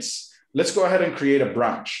commits. Let's go ahead and create a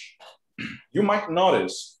branch. You might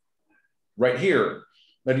notice right here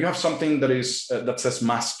that you have something that is that says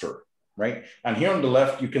master, right? And here on the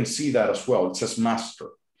left, you can see that as well. It says master.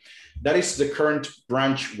 That is the current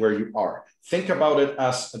branch where you are. Think about it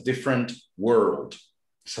as a different world.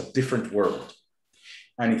 It's a different world.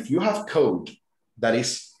 And if you have code that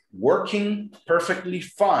is working perfectly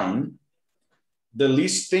fine, the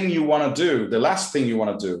last thing you want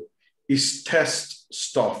to do is test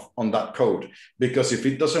stuff on that code. Because if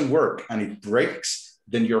it doesn't work and it breaks,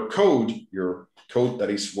 then your code that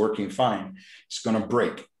is working fine, is going to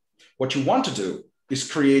break. What you want to do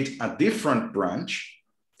is create a different branch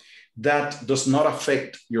that does not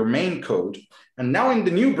affect your main code. And now in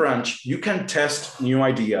the new branch, you can test new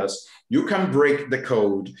ideas. You can break the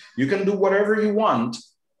code. You can do whatever you want.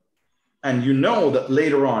 And you know that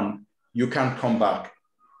later on, you can come back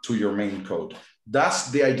to your main code. That's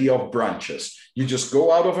the idea of branches. You just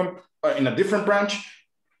go out of them in a different branch,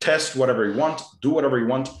 test whatever you want, do whatever you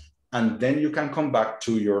want, and then you can come back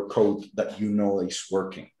to your code that you know is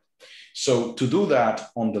working. So to do that,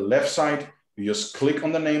 on the left side, you just click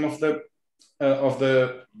on the name of the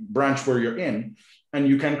branch where you're in, and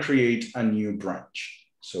you can create a new branch.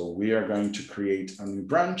 So we are going to create a new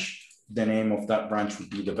branch. The name of that branch would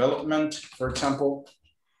be development, for example.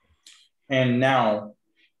 And now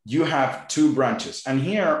you have 2 branches. And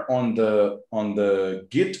here on the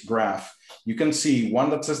Git graph, you can see one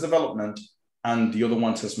that says development and the other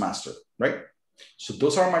one says master, right? So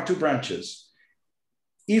those are my 2 branches.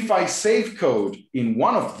 If I save code in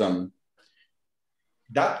one of them,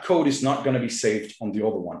 that code is not going to be saved on the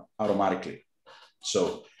other one automatically.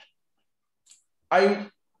 So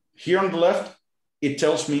here on the left, it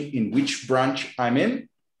tells me in which branch I'm in.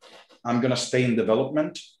 I'm going to stay in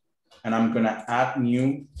development, and I'm going to add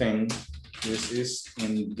new thing. This is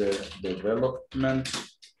in the development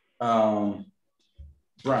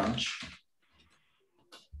branch.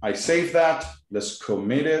 I save that. Let's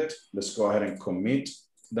commit it. Let's go ahead and commit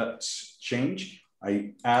that change.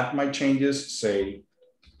 I add my changes, say,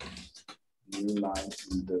 new line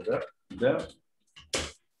in dev.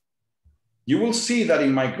 You will see that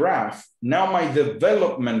in my graph, now my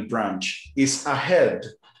development branch is ahead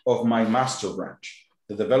of my master branch.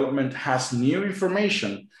 The development has new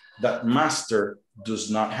information that master does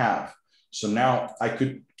not have. So now I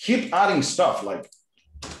could keep adding stuff like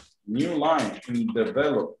new line in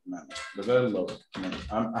development.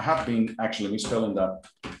 I have been actually misspelling that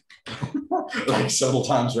like several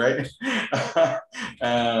times, right?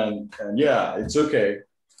 and yeah, it's okay.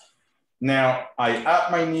 Now I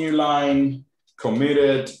add my new line,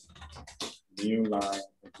 committed, new line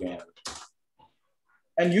again.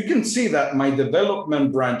 And you can see that my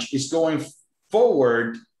development branch is going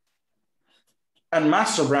forward and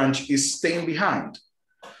master branch is staying behind.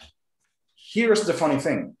 Here's the funny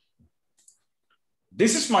thing.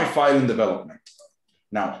 this is my file in development.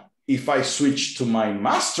 Now, if I switch to my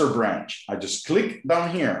master branch, I just click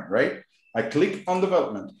down here, right? I click on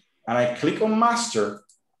development and I click on master,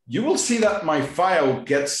 you will see that my file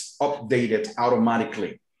gets updated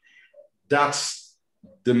automatically. That's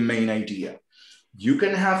the main idea. You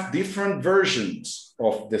can have different versions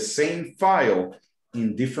of the same file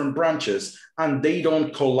in different branches and they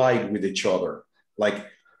don't collide with each other. Like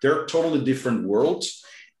they're totally different worlds.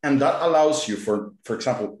 And that allows you, for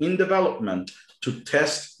example, in development, to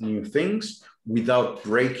test new things without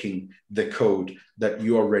breaking the code that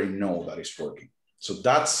you already know that is working. So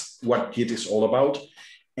that's what Git is all about.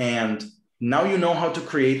 And now you know how to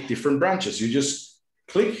create different branches. You just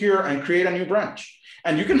click here and create a new branch.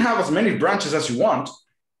 And you can have as many branches as you want.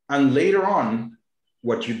 And later on,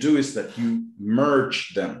 what you do is that you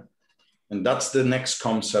merge them. And that's the next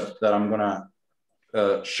concept that I'm gonna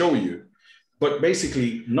show you. But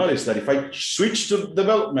basically, notice that if I switch to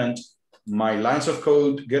development, my lines of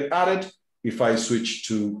code get added. If I switch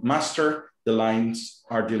to master, the lines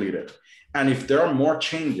are deleted. And if there are more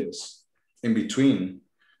changes in between,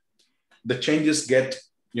 the changes get,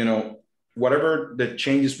 you know, whatever the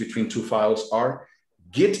changes between two files are,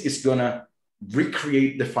 Git is gonna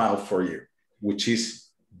recreate the file for you, which is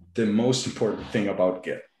the most important thing about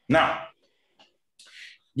Git. Now,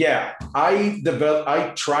 yeah,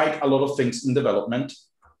 I tried a lot of things in development.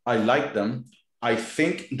 I like them. I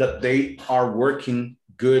think that they are working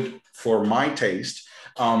good for my taste.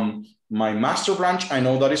 My master branch, I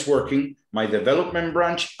know that is working. My development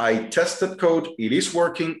branch, I tested code. It is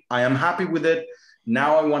working. I am happy with it.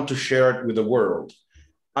 Now I want to share it with the world.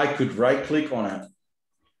 I could right click on it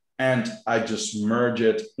and I just merge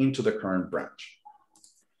it into the current branch.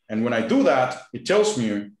 And when I do that, it tells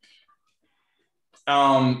me,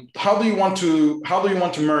 how do you want to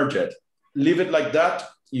merge it? Leave it like that.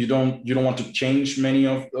 You don't want to change many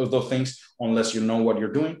of those things unless you know what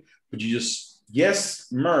you're doing, but you just, yes,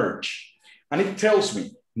 merge. And it tells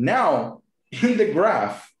me now in the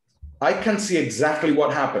graph, I can see exactly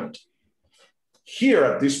what happened. Here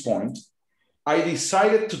at this point, I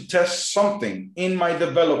decided to test something in my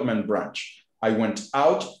development branch. I went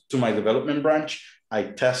out to my development branch, I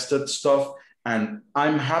tested stuff, and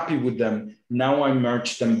I'm happy with them. Now I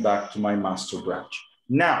merge them back to my master branch.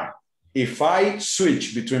 Now, if I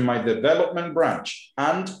switch between my development branch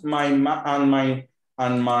and my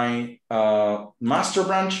master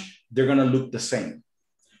branch, they're gonna look the same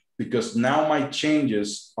because now my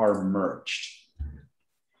changes are merged.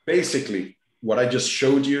 Basically, what I just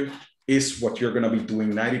showed you is what you're gonna be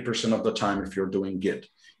doing 90% of the time if you're doing Git.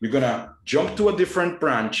 You're gonna jump to a different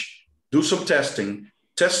branch, do some testing,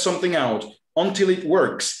 test something out until it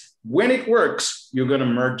works. When it works, you're gonna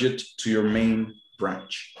merge it to your main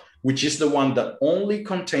branch, which is the one that only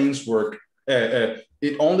contains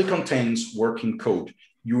it only contains working code.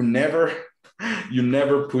 You never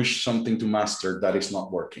push something to master that is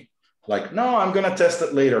not working. Like, no, I'm gonna test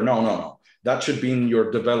it later. No. That should be in your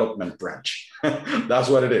development branch. That's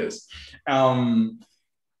what it is.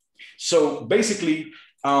 So basically,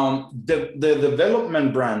 the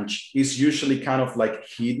development branch is usually kind of like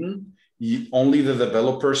hidden. Only the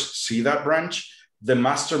developers see that branch. The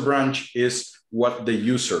master branch is what the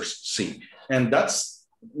users see. And that's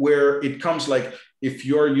where it comes, like if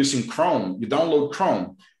you're using Chrome, you download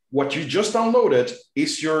Chrome, what you just downloaded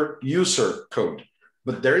is your user code,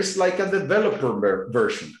 but there is like a developer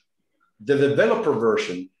version. The developer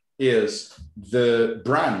version is the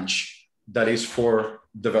branch that is for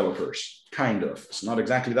developers, kind of. It's not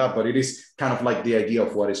exactly that, but it is kind of like the idea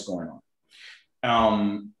of what is going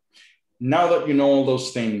on. Now that you know all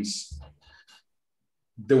those things,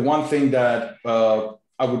 the one thing that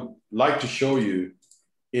I would like to show you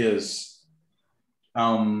is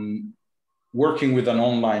working with an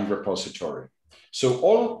online repository. So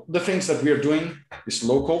all the things that we are doing is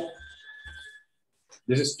local.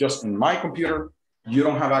 This is just in my computer. You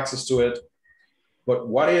don't have access to it. But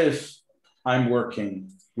what if I'm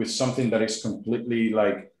working with something that is completely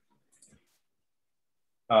like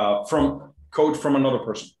from code from another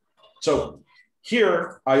person? So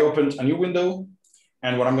here I opened a new window,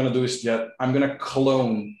 and what I'm going to do is I'm going to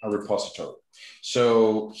clone a repository.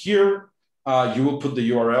 So here you will put the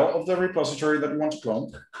URL of the repository that you want to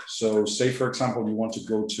clone. So say, for example, you want to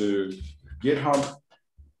go to GitHub.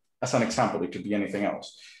 As an example, it could be anything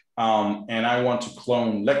else. And I want to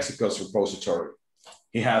clone Lexico's repository.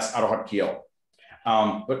 He has AutoHotkey.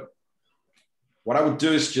 But what I would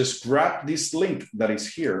do is just grab this link that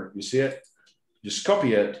is here. You see it? Just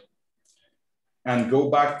copy it and go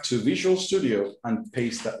back to Visual Studio and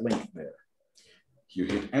paste that link there. You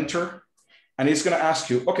hit enter, and it's going to ask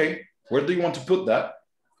you, okay, Where do you want to put that?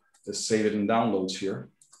 Let's save it in downloads here.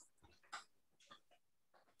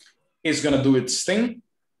 It's going to do its thing.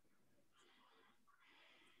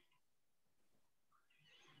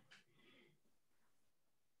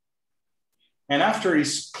 And after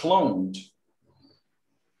it's cloned,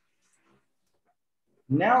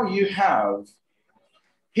 now you have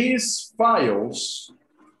his files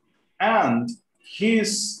and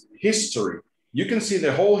his history. You can see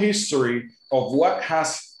the whole history of what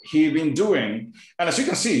has he been doing. And as you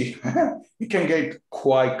can see, it can get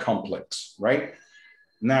quite complex, right?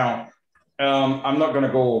 Now, I'm not going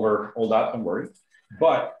to go over all that, don't worry.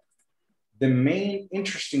 But the main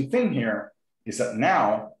interesting thing here is that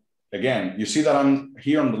now, again, you see that I'm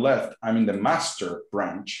here on the left, I'm in the master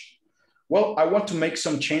branch. Well, I want to make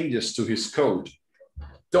some changes to his code.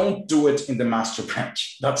 Don't do it in the master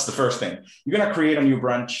branch. That's the first thing. You're going to create a new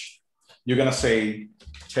branch. You're going to say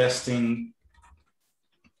testing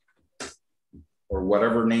or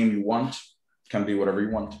whatever name you want. Can be whatever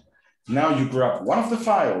you want. Now you grab one of the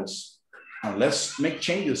files and let's make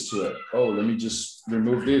changes to it. Oh, let me just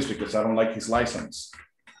remove this because I don't like his license.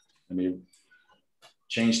 Let me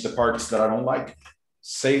change the parts that I don't like.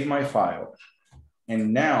 Save my file.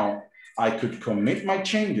 And now I could commit my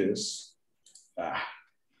changes.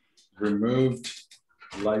 Removed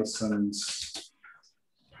license.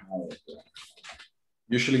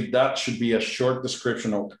 Usually that should be a short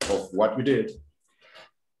description of what you did.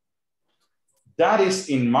 That is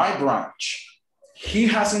in my branch. He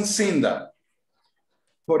hasn't seen that,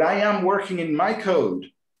 but I am working in my code.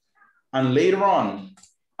 And later on,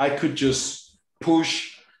 I could just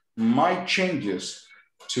push my changes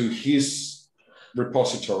to his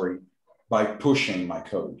repository by pushing my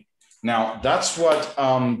code. Now, that's what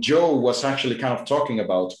Joe was actually kind of talking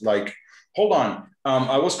about. Like, hold on,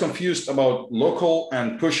 I was confused about local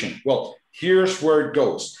and pushing. Well, here's where it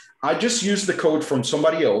goes. I just used the code from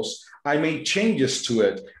somebody else. I made changes to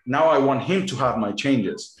it. Now I want him to have my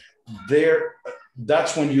changes.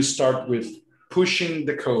 That's when you start with pushing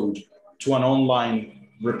the code to an online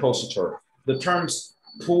repository. The terms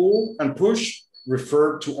pull and push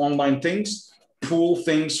refer to online things. Pull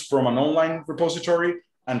things from an online repository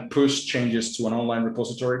and push changes to an online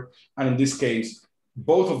repository. And in this case,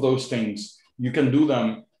 both of those things, you can do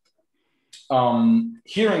them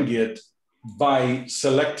here in Git by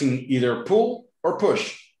selecting either pull or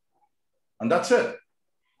push. And that's it.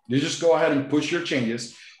 You just go ahead and push your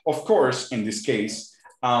changes. Of course, in this case,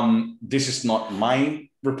 this is not my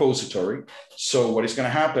repository. So what is going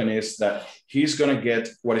to happen is that he's going to get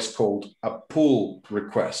what is called a pull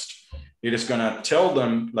request. It is going to tell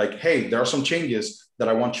them like, hey, there are some changes that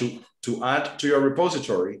I want you to add to your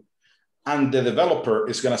repository. And the developer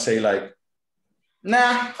is going to say like,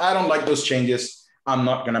 nah, I don't like those changes. I'm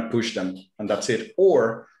not going to push them. And that's it.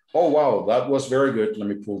 Or, oh, wow, that was very good. Let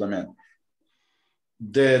me pull them in.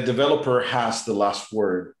 The developer has the last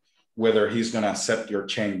word, whether he's going to accept your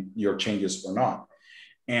changes or not.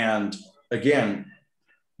 And again,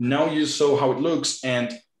 now you saw how it looks.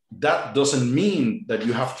 And that doesn't mean that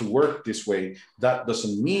you have to work this way. That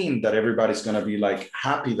doesn't mean that everybody's going to be like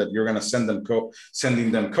happy that you're going to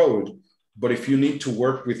sending them code. But if you need to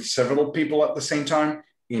work with several people at the same time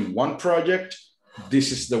in one project,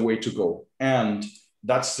 this is the way to go. And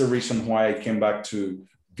that's the reason why I came back to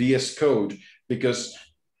VS Code, because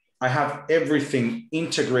I have everything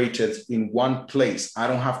integrated in one place. I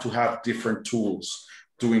don't have to have different tools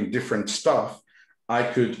doing different stuff. I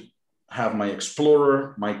could have my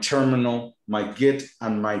Explorer, my terminal, my Git,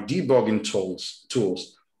 and my debugging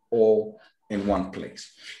tools all in one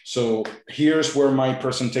place. So here's where my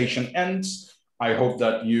presentation ends. I hope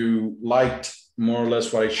that you liked more or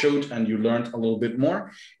less what I showed and you learned a little bit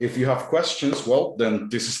more. If you have questions, well, then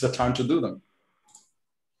this is the time to do them.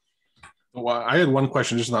 Well, I had one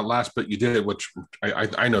question just in that last bit you did, which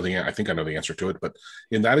I know I think I know the answer to it. But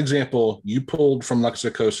in that example, you pulled from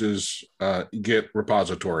Lexicos's Git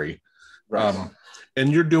repository, right.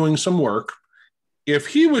 And you're doing some work. If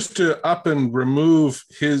he was to up and remove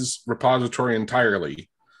his repository entirely,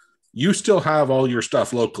 you still have all your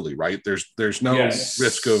stuff locally, right? There's no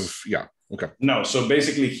risk of, okay. No, so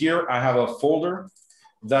basically here I have a folder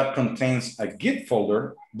that contains a Git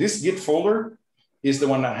folder. This Git folder is the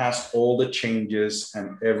one that has all the changes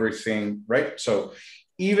and everything, right? So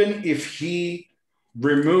even if he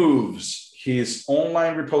removes his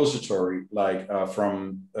online repository, like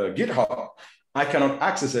from GitHub, I cannot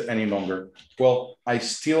access it any longer. Well, I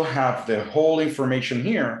still have the whole information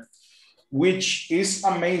here, which is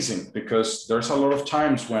amazing because there's a lot of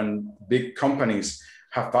times when big companies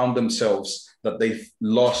have found themselves that they've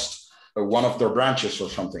lost one of their branches or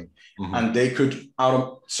something, and they could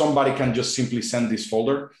somebody can just simply send this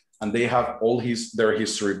folder, and they have all their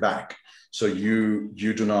history back. So you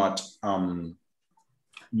do not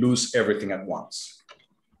lose everything at once.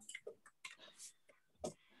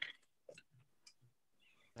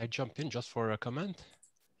 I jump in just for a comment.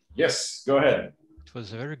 Yes, go ahead. It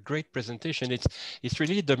was a very great presentation. It's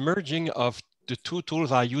really the merging of the two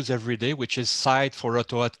tools I use every day, which is Site for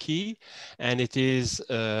AutoHotkey, and it is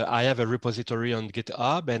I have a repository on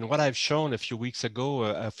GitHub. And what I've shown a few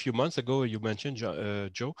months ago, you mentioned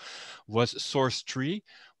Joe, was Source Tree,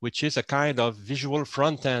 which is a kind of visual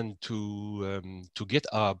front end to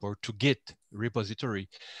GitHub or to Git repository,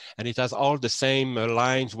 and it has all the same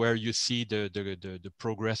lines where you see the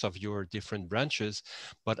progress of your different branches.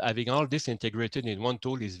 But having all this integrated in one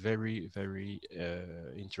tool is very, very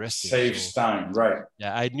interesting. Saves time, right?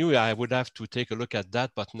 Yeah, I knew I would have to take a look at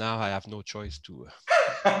that, but now I have no choice to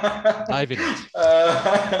dive in it.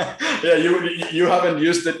 Yeah, you haven't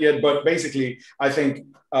used it yet, but basically, I think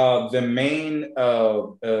the main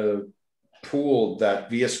pool that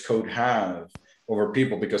VS Code have over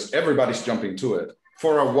people, because everybody's jumping to it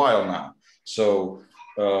for a while now. So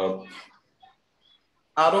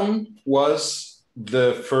Atom was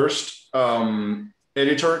the first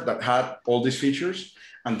editor that had all these features,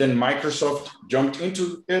 and then Microsoft jumped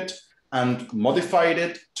into it and modified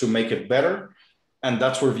it to make it better. And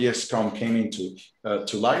that's where VS Code came into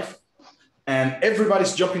to life. And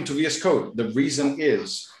everybody's jumping to VS Code. The reason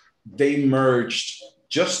is they merged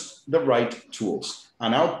just the right tools: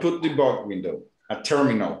 an output debug window, a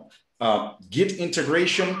terminal, Git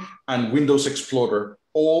integration, and Windows Explorer,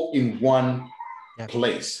 all in one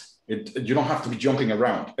place. You don't have to be jumping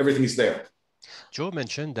around. Everything is there. Joe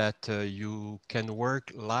mentioned that you can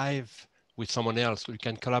work live with someone else. You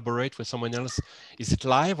can collaborate with someone else. Is it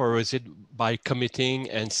live, or is it by committing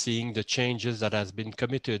and seeing the changes that has been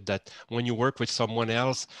committed, that when you work with someone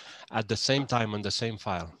else at the same time on the same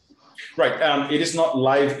file? Right. It is not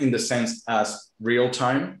live in the sense as real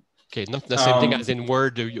time. Okay, not the same thing as in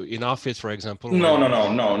Word, in Office, for example. No.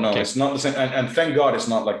 Okay. It's not the same. And thank God it's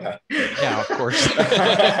not like that. Yeah, of course.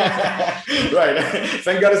 Right.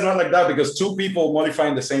 Thank God it's not like that, because two people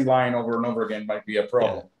modifying the same line over and over again might be a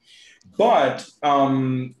problem. Yeah. But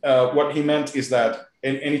what he meant is that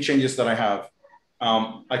any changes that I have,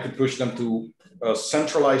 I could push them to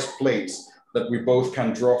centralized plates that we both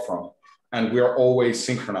can draw from, and we are always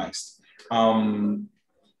synchronized.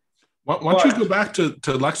 Why don't you go back to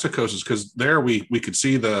Lexicos, because there we could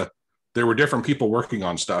see there were different people working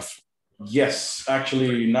on stuff. Yes,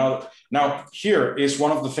 actually, now here is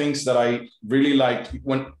one of the things that I really liked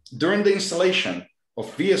during the installation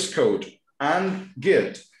of VS Code and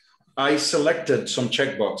Git. I selected some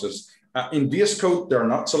checkboxes. In VS Code, they're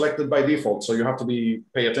not selected by default, so you have to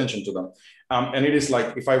pay attention to them. And it is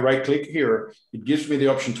like, if I right click here, it gives me the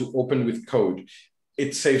option to open with code.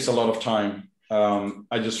 It saves a lot of time.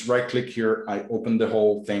 I just right click here, I open the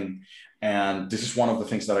whole thing. And this is one of the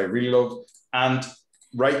things that I really love. And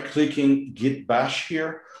right clicking Git bash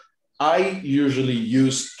here, I usually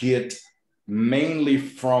use Git mainly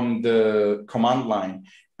from the command line,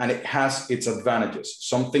 and it has its advantages.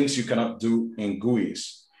 Some things you cannot do in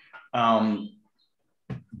GUIs.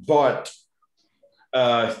 But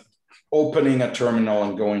opening a terminal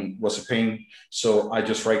and going was a pain. So I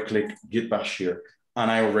just right click Git bash here, and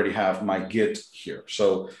I already have my Git here.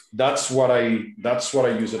 So that's what I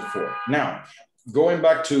use it for. Now, going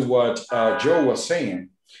back to what Joe was saying,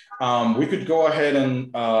 we could go ahead and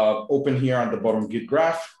open here at the bottom Git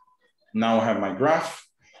graph. Now I have my graph.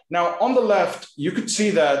 Now on the left, you could see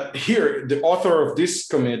that here, the author of this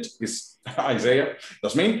commit is Isaiah,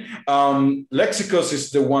 that's me. Lexicos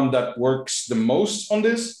is the one that works the most on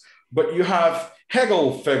this, but you have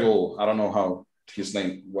Hegel, I don't know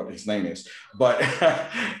what his name is, but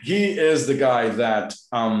he is the guy that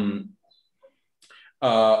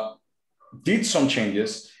did some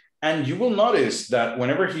changes. And you will notice that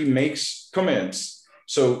whenever he makes commits,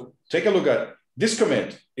 so take a look at this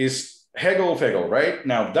commit is Hegel, right?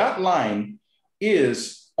 Now that line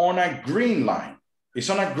is on a green line. It's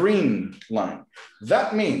on a green line.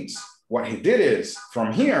 That means what he did is,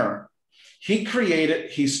 from here, he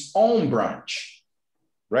created his own branch,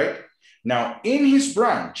 right? Now in his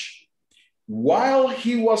branch, while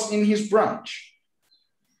he was in his branch,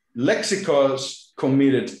 Lexicos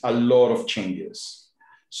committed a lot of changes.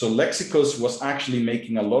 So Lexicos was actually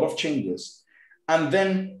making a lot of changes, and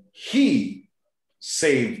then he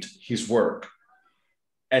saved his work,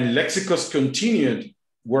 and Lexicos continued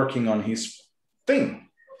working on his thing.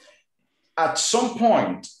 At some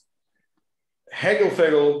point,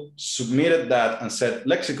 Hegel submitted that and said,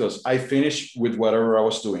 Lexicus, I finished with whatever I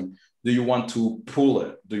was doing. Do you want to pull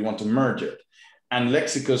it? Do you want to merge it? And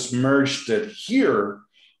Lexicus merged it here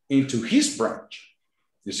into his branch.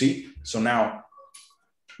 You see? So now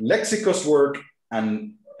Lexicus work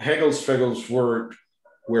and Fegel's work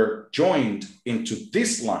were joined into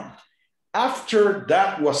this line. After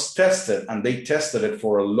that was tested, and they tested it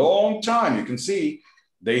for a long time, you can see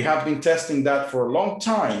they have been testing that for a long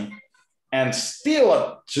time, and still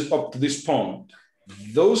up to this point,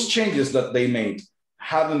 those changes that they made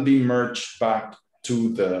haven't been merged back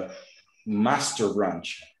to the master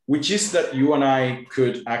branch, which is that you and I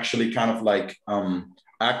could actually kind of like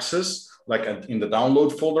access, like in the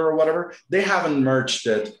download folder or whatever. They haven't merged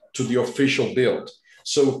it to the official build.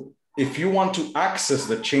 So if you want to access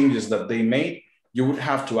the changes that they made, you would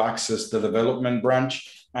have to access the development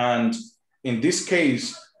branch. And in this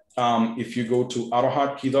case, if you go to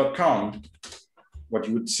AutoHotkey.com, what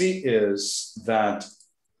you would see is that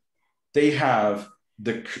they have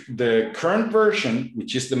the current version,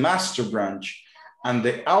 which is the master branch, and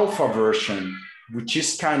the alpha version, which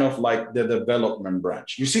is kind of like the development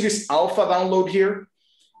branch. You see this alpha download here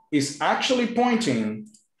is actually pointing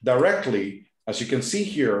directly, as you can see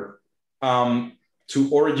here, to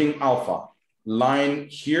origin alpha. Line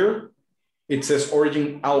here, it says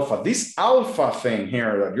origin alpha. This alpha thing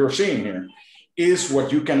here that you're seeing here is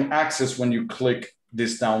what you can access when you click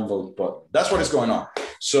this download button. That's what is going on.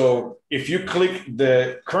 So if you click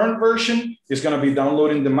the current version, it's going to be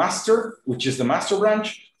downloading the master, which is the master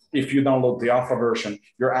branch. If you download the alpha version,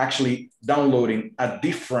 you're actually downloading a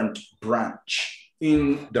different branch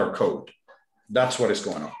in their code. That's what is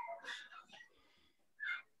going on.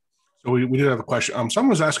 So we did have a question. Someone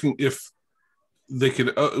was asking if they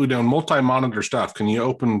could, multi-monitor stuff. Can you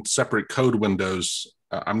open separate code windows?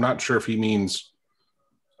 I'm not sure if he means.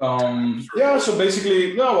 Yeah, so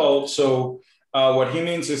basically, what he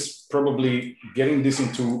means is probably getting this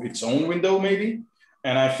into its own window, maybe.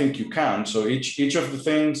 And I think you can. So each of the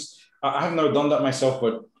things, I have never done that myself,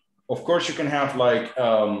 but of course you can have like,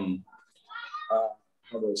 how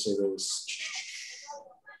do I say this?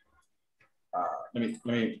 Let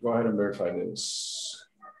me go ahead and verify this.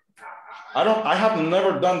 I have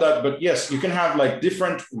never done that, but yes, you can have like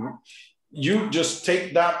different, you just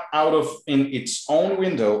take that out of in its own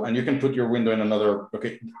window and you can put your window in another,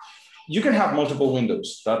 okay. You can have multiple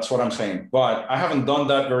windows, that's what I'm saying, but I haven't done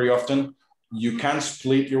that very often. You can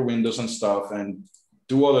split your windows and stuff and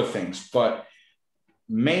do other things, but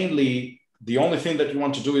mainly the only thing that you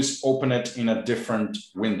want to do is open it in a different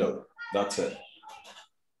window. That's it.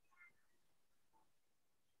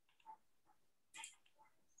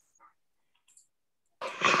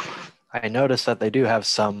 I noticed that they do have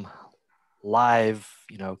some live,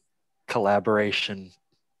 collaboration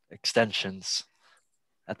extensions.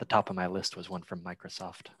 At the top of my list was one from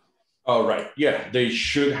Microsoft. Oh, right. Yeah, they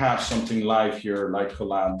should have something live here, like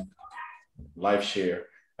collab, live share.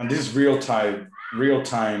 And this is real-time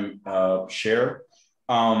share.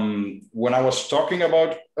 When I was talking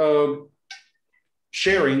about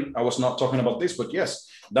sharing, I was not talking about this, but yes,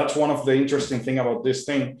 that's one of the interesting thing about this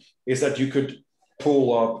thing is that you could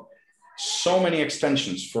pull up so many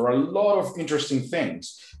extensions for a lot of interesting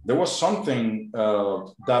things. There was something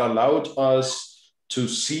that allowed us to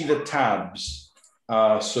see the tabs.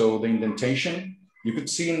 So the indentation, you could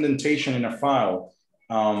see indentation in a file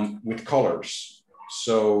with colors.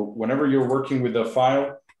 So whenever you're working with a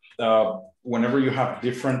file, whenever you have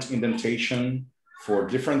different indentation for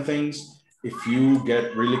different things, if you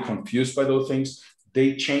get really confused by those things,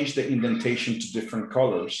 they change the indentation to different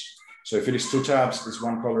colors. So if it is 2 tabs, it's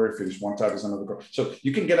one color. If it is 1 tab, it's another color. So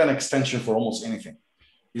you can get an extension for almost anything,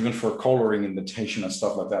 even for coloring indentation and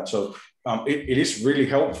stuff like that. So it is really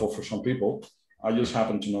helpful for some people. I just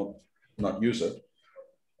happen to not use it.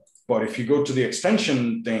 But if you go to the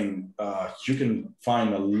extension thing, you can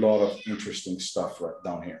find a lot of interesting stuff right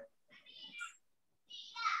down here.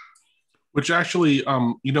 Which actually,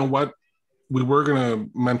 you know what? We were going to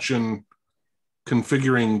mention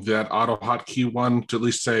configuring that AutoHotkey one to at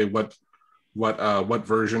least say what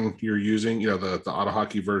version you're using, the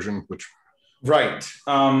AutoHotkey version, which. Right.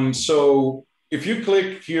 So if you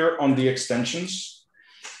click here on the extensions,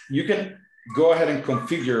 you can go ahead and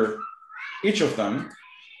configure each of them.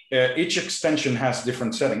 Each extension has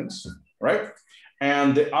different settings, right?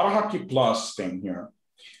 And the AutoHotkey Plus thing here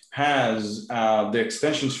has the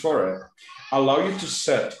extensions for it, allow you to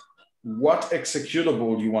set what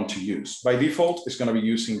executable you want to use. By default, it's going to be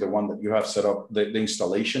using the one that you have set up, the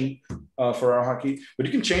installation for AutoHotkey, but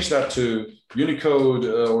you can change that to Unicode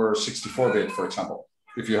or 64-bit, for example,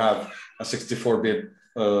 if you have a 64-bit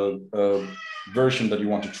version that you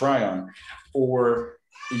want to try on. Or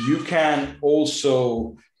you can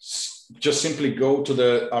also just simply go to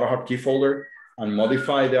the AutoHotkey folder and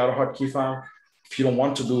modify the AutoHotkey file. If you don't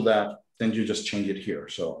want to do that, then you just change it here.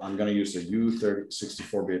 So I'm going to use the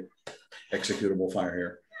U64-bit executable file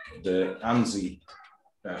here, the ANSI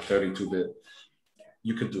 32-bit.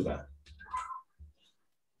 You could do that.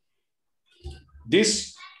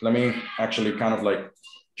 This, let me actually kind of like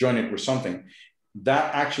join it with something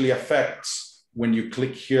that actually affects when you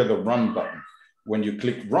click here, the run button. When you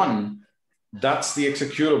click run, that's the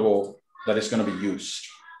executable that is going to be used.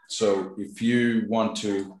 So if you want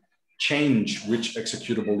to change which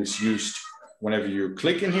executable is used whenever you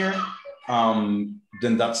click in here,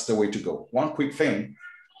 then that's the way to go. One quick thing,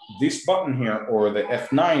 this button here, or the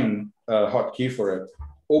F9 hotkey for it,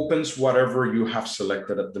 opens whatever you have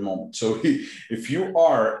selected at the moment. So if you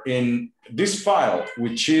are in this file,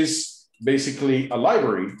 which is basically a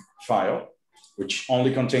library file, which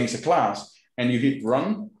only contains a class, and you hit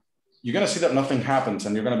run, you're going to see that nothing happens.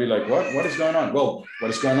 And you're going to be like, what is going on? Well, what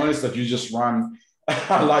is going on is that you just run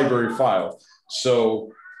a library file.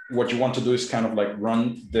 So what you want to do is kind of like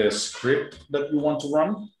run the script that you want to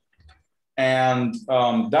run. And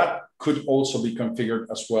that could also be configured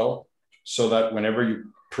as well, so that whenever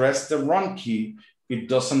you press the run key, it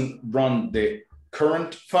doesn't run the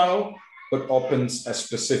current file, but opens a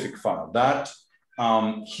specific file. That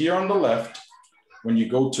here on the left, when you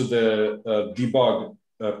go to the debug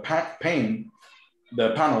pane,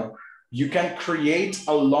 the panel, you can create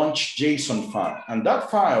a launch JSON file. And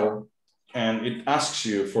that file, and it asks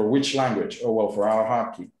you for which language. Oh, well, for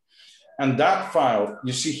AutoHotkey. And that file,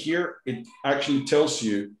 you see here, it actually tells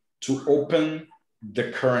you to open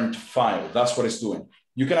the current file. That's what it's doing.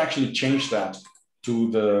 You can actually change that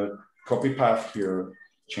to the copy path here,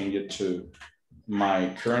 change it to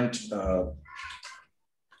my current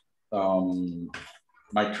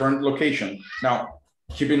location. Now,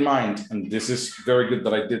 keep in mind, and this is very good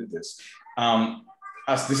that I did this,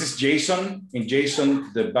 as this is JSON, in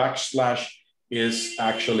JSON, the backslash is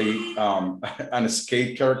actually an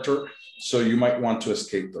escape character. So you might want to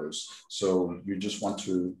escape those. So you just want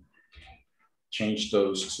to change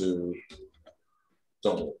those to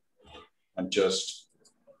double and just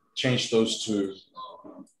change those to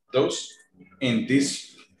those in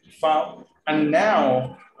this file. And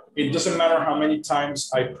now it doesn't matter how many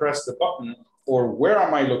times I press the button or where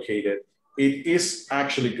am I located, it is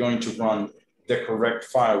actually going to run the correct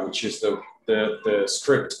file, which is the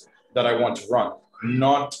script that I want to run,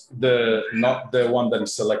 not the one that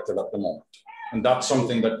is selected at the moment. And that's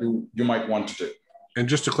something that you might want to do. And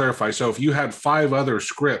just to clarify, so if you had 5 other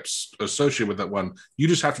scripts associated with that one, you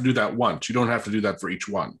just have to do that once. You don't have to do that for each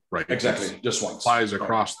one, right? Exactly, just once. Applies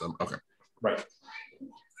across them. Okay. Right.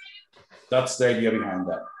 That's the idea behind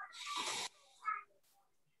that.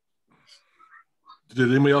 Did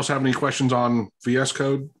anybody else have any questions on VS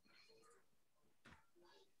Code?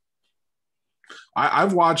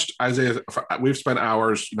 I've watched Isaiah. We've spent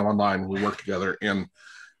hours, online. We work together, and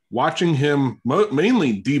watching him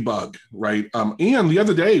mainly debug, right? And the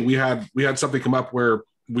other day we had something come up where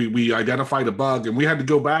we identified a bug, and we had to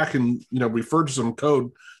go back and refer to some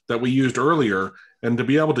code that we used earlier, and to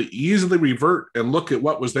be able to easily revert and look at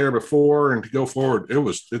what was there before and to go forward,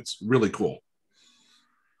 it's really cool.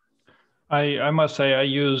 I must say I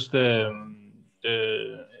use the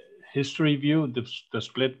history view, the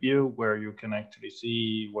split view, where you can actually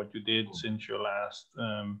see what you did since your last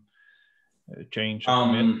change.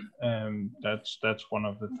 That's one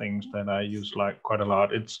of the things that I use quite a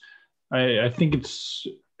lot. I think it's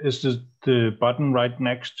the button right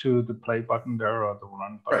next to the play button there, or the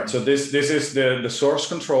run button. Right. So this is the source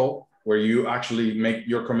control where you actually make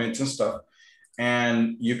your commits and stuff,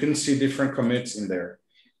 and you can see different commits in there.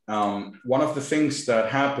 One of the things that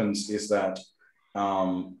happens is that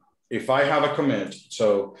if I have a commit,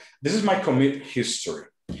 so this is my commit history,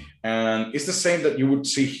 and it's the same that you would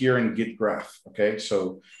see here in Git graph. Okay,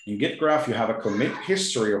 so in Git graph, you have a commit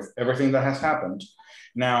history of everything that has happened.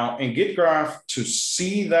 Now in Git graph, to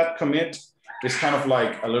see that commit is kind of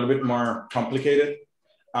like a little bit more complicated.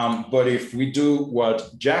 But if we do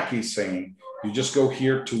what Jackie is saying, you just go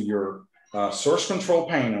here to your source control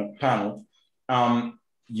panel,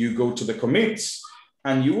 you go to the commits,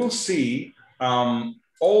 and you will see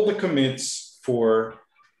all the commits for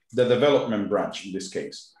the development branch in this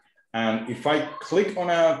case. And if I click on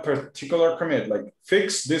a particular commit, like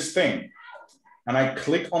fix this thing, and I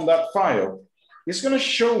click on that file, it's going to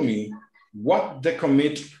show me what the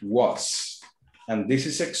commit was. And this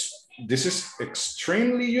is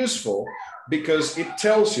extremely useful because it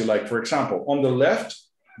tells you, like, for example, on the left,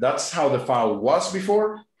 that's how the file was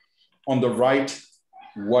before. on the right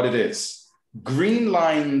what it is. Green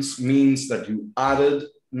lines means that you added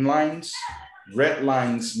lines. Red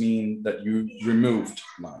lines mean that you removed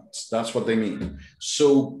lines. That's what they mean.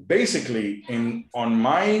 So basically, on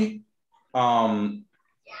my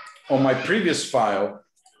previous file,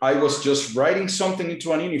 I was just writing something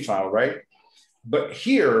into an ini file, right? But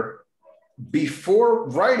here, before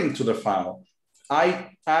writing to the file,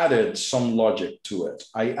 I added some logic to it.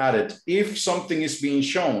 I added, if something is being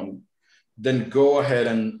shown, then go ahead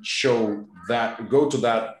and show that, go to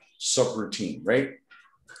that subroutine, right?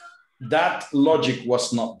 That logic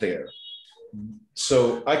was not there.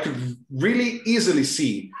 So I could really easily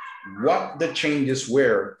see what the changes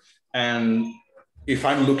were. And if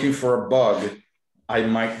I'm looking for a bug, I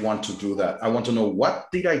might want to do that. I want to know, what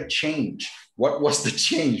did I change? What was the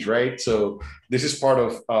change, right? So this is part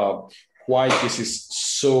of why this is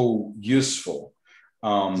so useful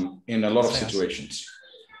in a lot of situations.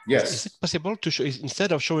 Yes. Is it possible to show,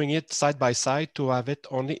 instead of showing it side by side, to have it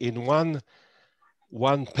only in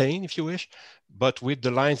one pane, if you wish, but with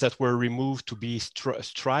the lines that were removed to be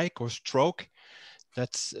strike or stroke?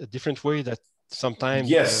 That's a different way that sometimes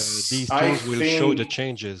these tools will show the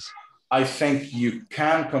changes. I think you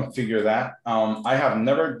can configure that. I have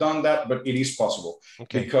never done that, but it is possible.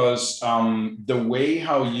 Okay. Because the way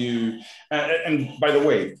how you, and by the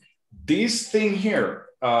way, this thing here,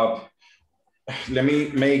 let me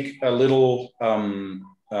make a little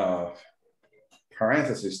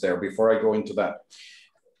parenthesis there before I go into that.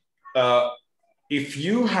 If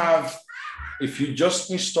you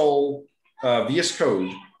just install VS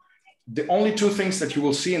Code, the only two things that you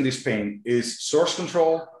will see in this pane is source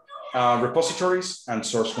control, repositories, and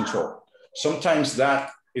source control. Sometimes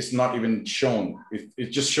that is not even shown.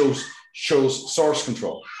 It just shows source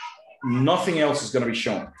control. Nothing else is going to be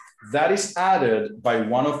shown. That is added by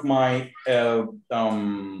one of my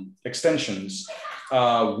extensions,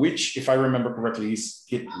 which, if I remember correctly, is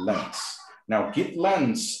Git lens. Now, Git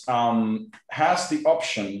lens has the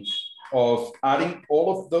option of adding all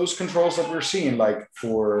of those controls that we're seeing, like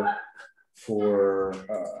for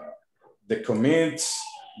the commits,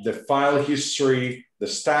 the file history, the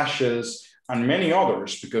stashes, and many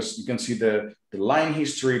others, because you can see the line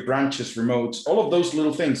history, branches, remotes, all of those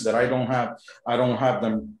little things that I don't have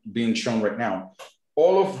them being shown right now.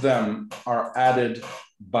 All of them are added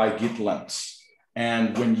by Git lens.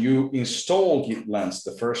 And when you install Git lens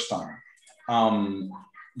the first time,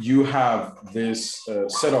 you have this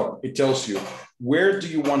setup. It tells you, where do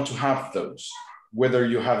you want to have those? Whether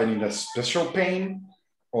you have it in a special pane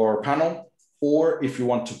or panel, or if you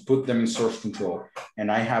want to put them in source control.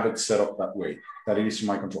 And I have it set up that way, that it is in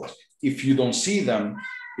my controls. If you don't see them,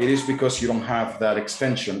 it is because you don't have that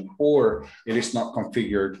extension, or it is not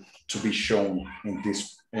configured to be shown in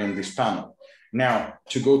this panel. Now,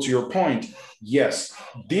 to go to your point, yes,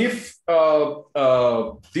 div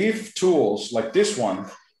tools like this one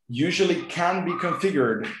usually can be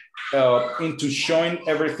configured into showing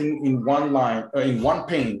everything in one line, in one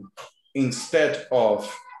pane, instead of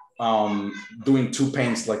doing two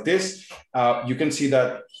panes like this. You can see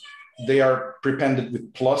that they are prepended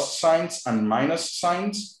with plus signs and minus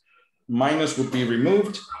signs. Minus would be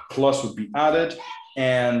removed, plus would be added.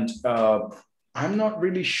 And I'm not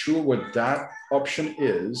really sure what that option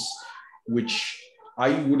is, which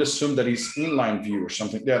I would assume that is inline view or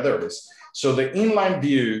something. Yeah, there it is. So the inline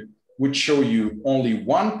view would show you only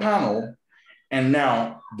one panel. And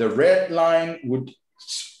now the red line would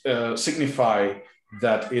signify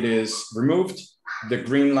that it is removed. The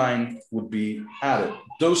green line would be added.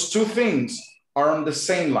 Those two things are on the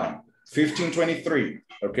same line, 1523.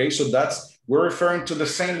 Okay, so we're referring to the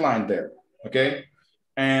same line there. Okay,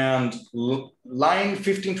 and line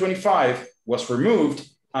 1525 was removed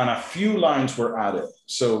and a few lines were added.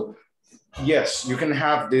 So yes, you can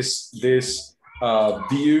have this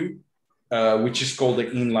view, which is called the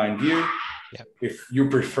inline view. Yep. If you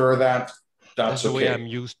prefer that, that's the okay. way I'm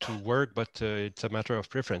used to work, but it's a matter of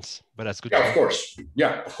preference. But that's good. Yeah, of course.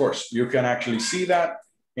 Yeah, of course. You can actually see that.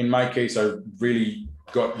 In my case, I really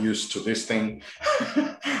got used to this thing.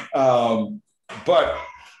 But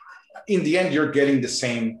in the end, you're getting the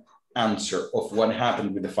same answer of what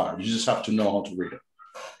happened with the file. You just have to know how to read it.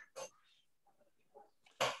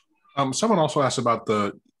 Someone also asked about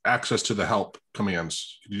the access to the help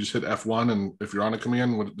commands. You just hit F1, and if you're on a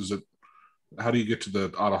command, what does it? How do you get to the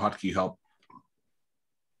AutoHotkey help?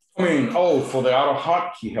 I mean, for the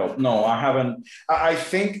AutoHotkey help, no, I haven't. I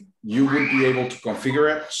think you would be able to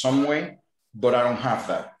configure it some way, but I don't have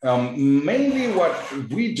that. Mainly what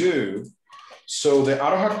we do, so the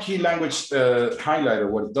AutoHotkey language highlighter,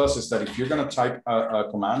 what it does is that if you're going to type a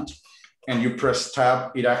command, and you press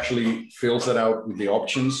tab, it actually fills it out with the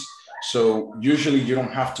options. So usually you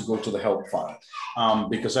don't have to go to the help file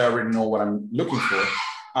because I already know what I'm looking for.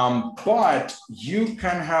 But you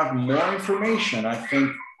can have more information, I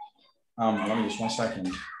think. Let me just 1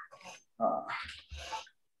 second.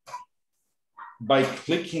 By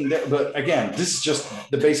clicking there, but again, this is just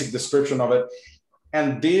the basic description of it.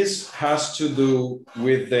 And this has to do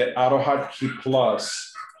with the AutoHotkey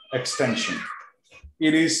Plus extension.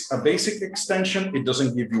 It is a basic extension. It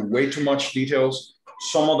doesn't give you way too much details.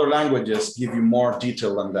 Some other languages give you more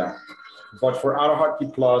detail than that. But for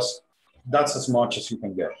AutoHotkey Plus, that's as much as you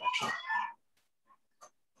can get,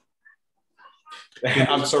 actually.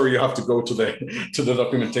 I'm sorry, you have to go to the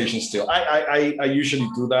documentation still. I usually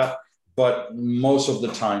do that, but most of the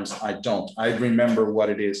times I don't. I remember what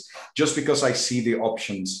it is just because I see the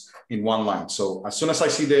options in one line. So as soon as I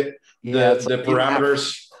see the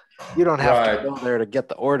parameters, you don't have to go there to get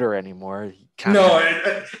the order anymore. No,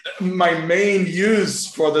 my main use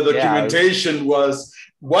for the documentation was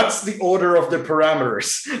what's the order of the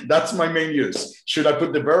parameters? That's my main use. Should I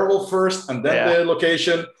put the variable first and then the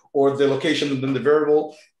location, or the location and then the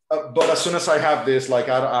variable? But as soon as I have this, like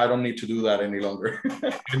I don't need to do that any longer.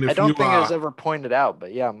 I don't think it was ever pointed out,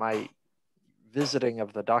 but yeah, my visiting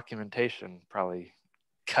of the documentation probably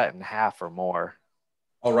cut in half or more.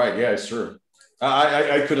 All right, yeah, it's true.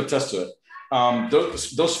 I could attest to it.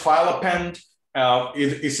 Those file append,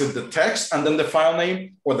 is it the text and then the file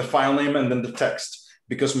name, or the file name and then the text?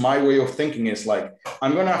 Because my way of thinking is like,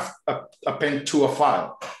 I'm gonna append to a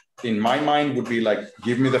file. In my mind would be like,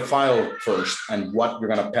 give me the file first and what you're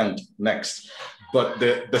gonna append next. But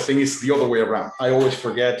the thing is the other way around. I always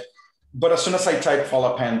forget. But as soon as I type file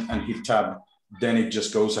append and hit tab, then it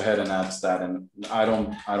just goes ahead and adds that, and I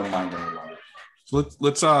don't mind any longer. So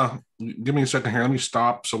let's give me a second here. Let me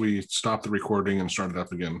stop so we stop the recording and start it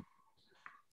up again.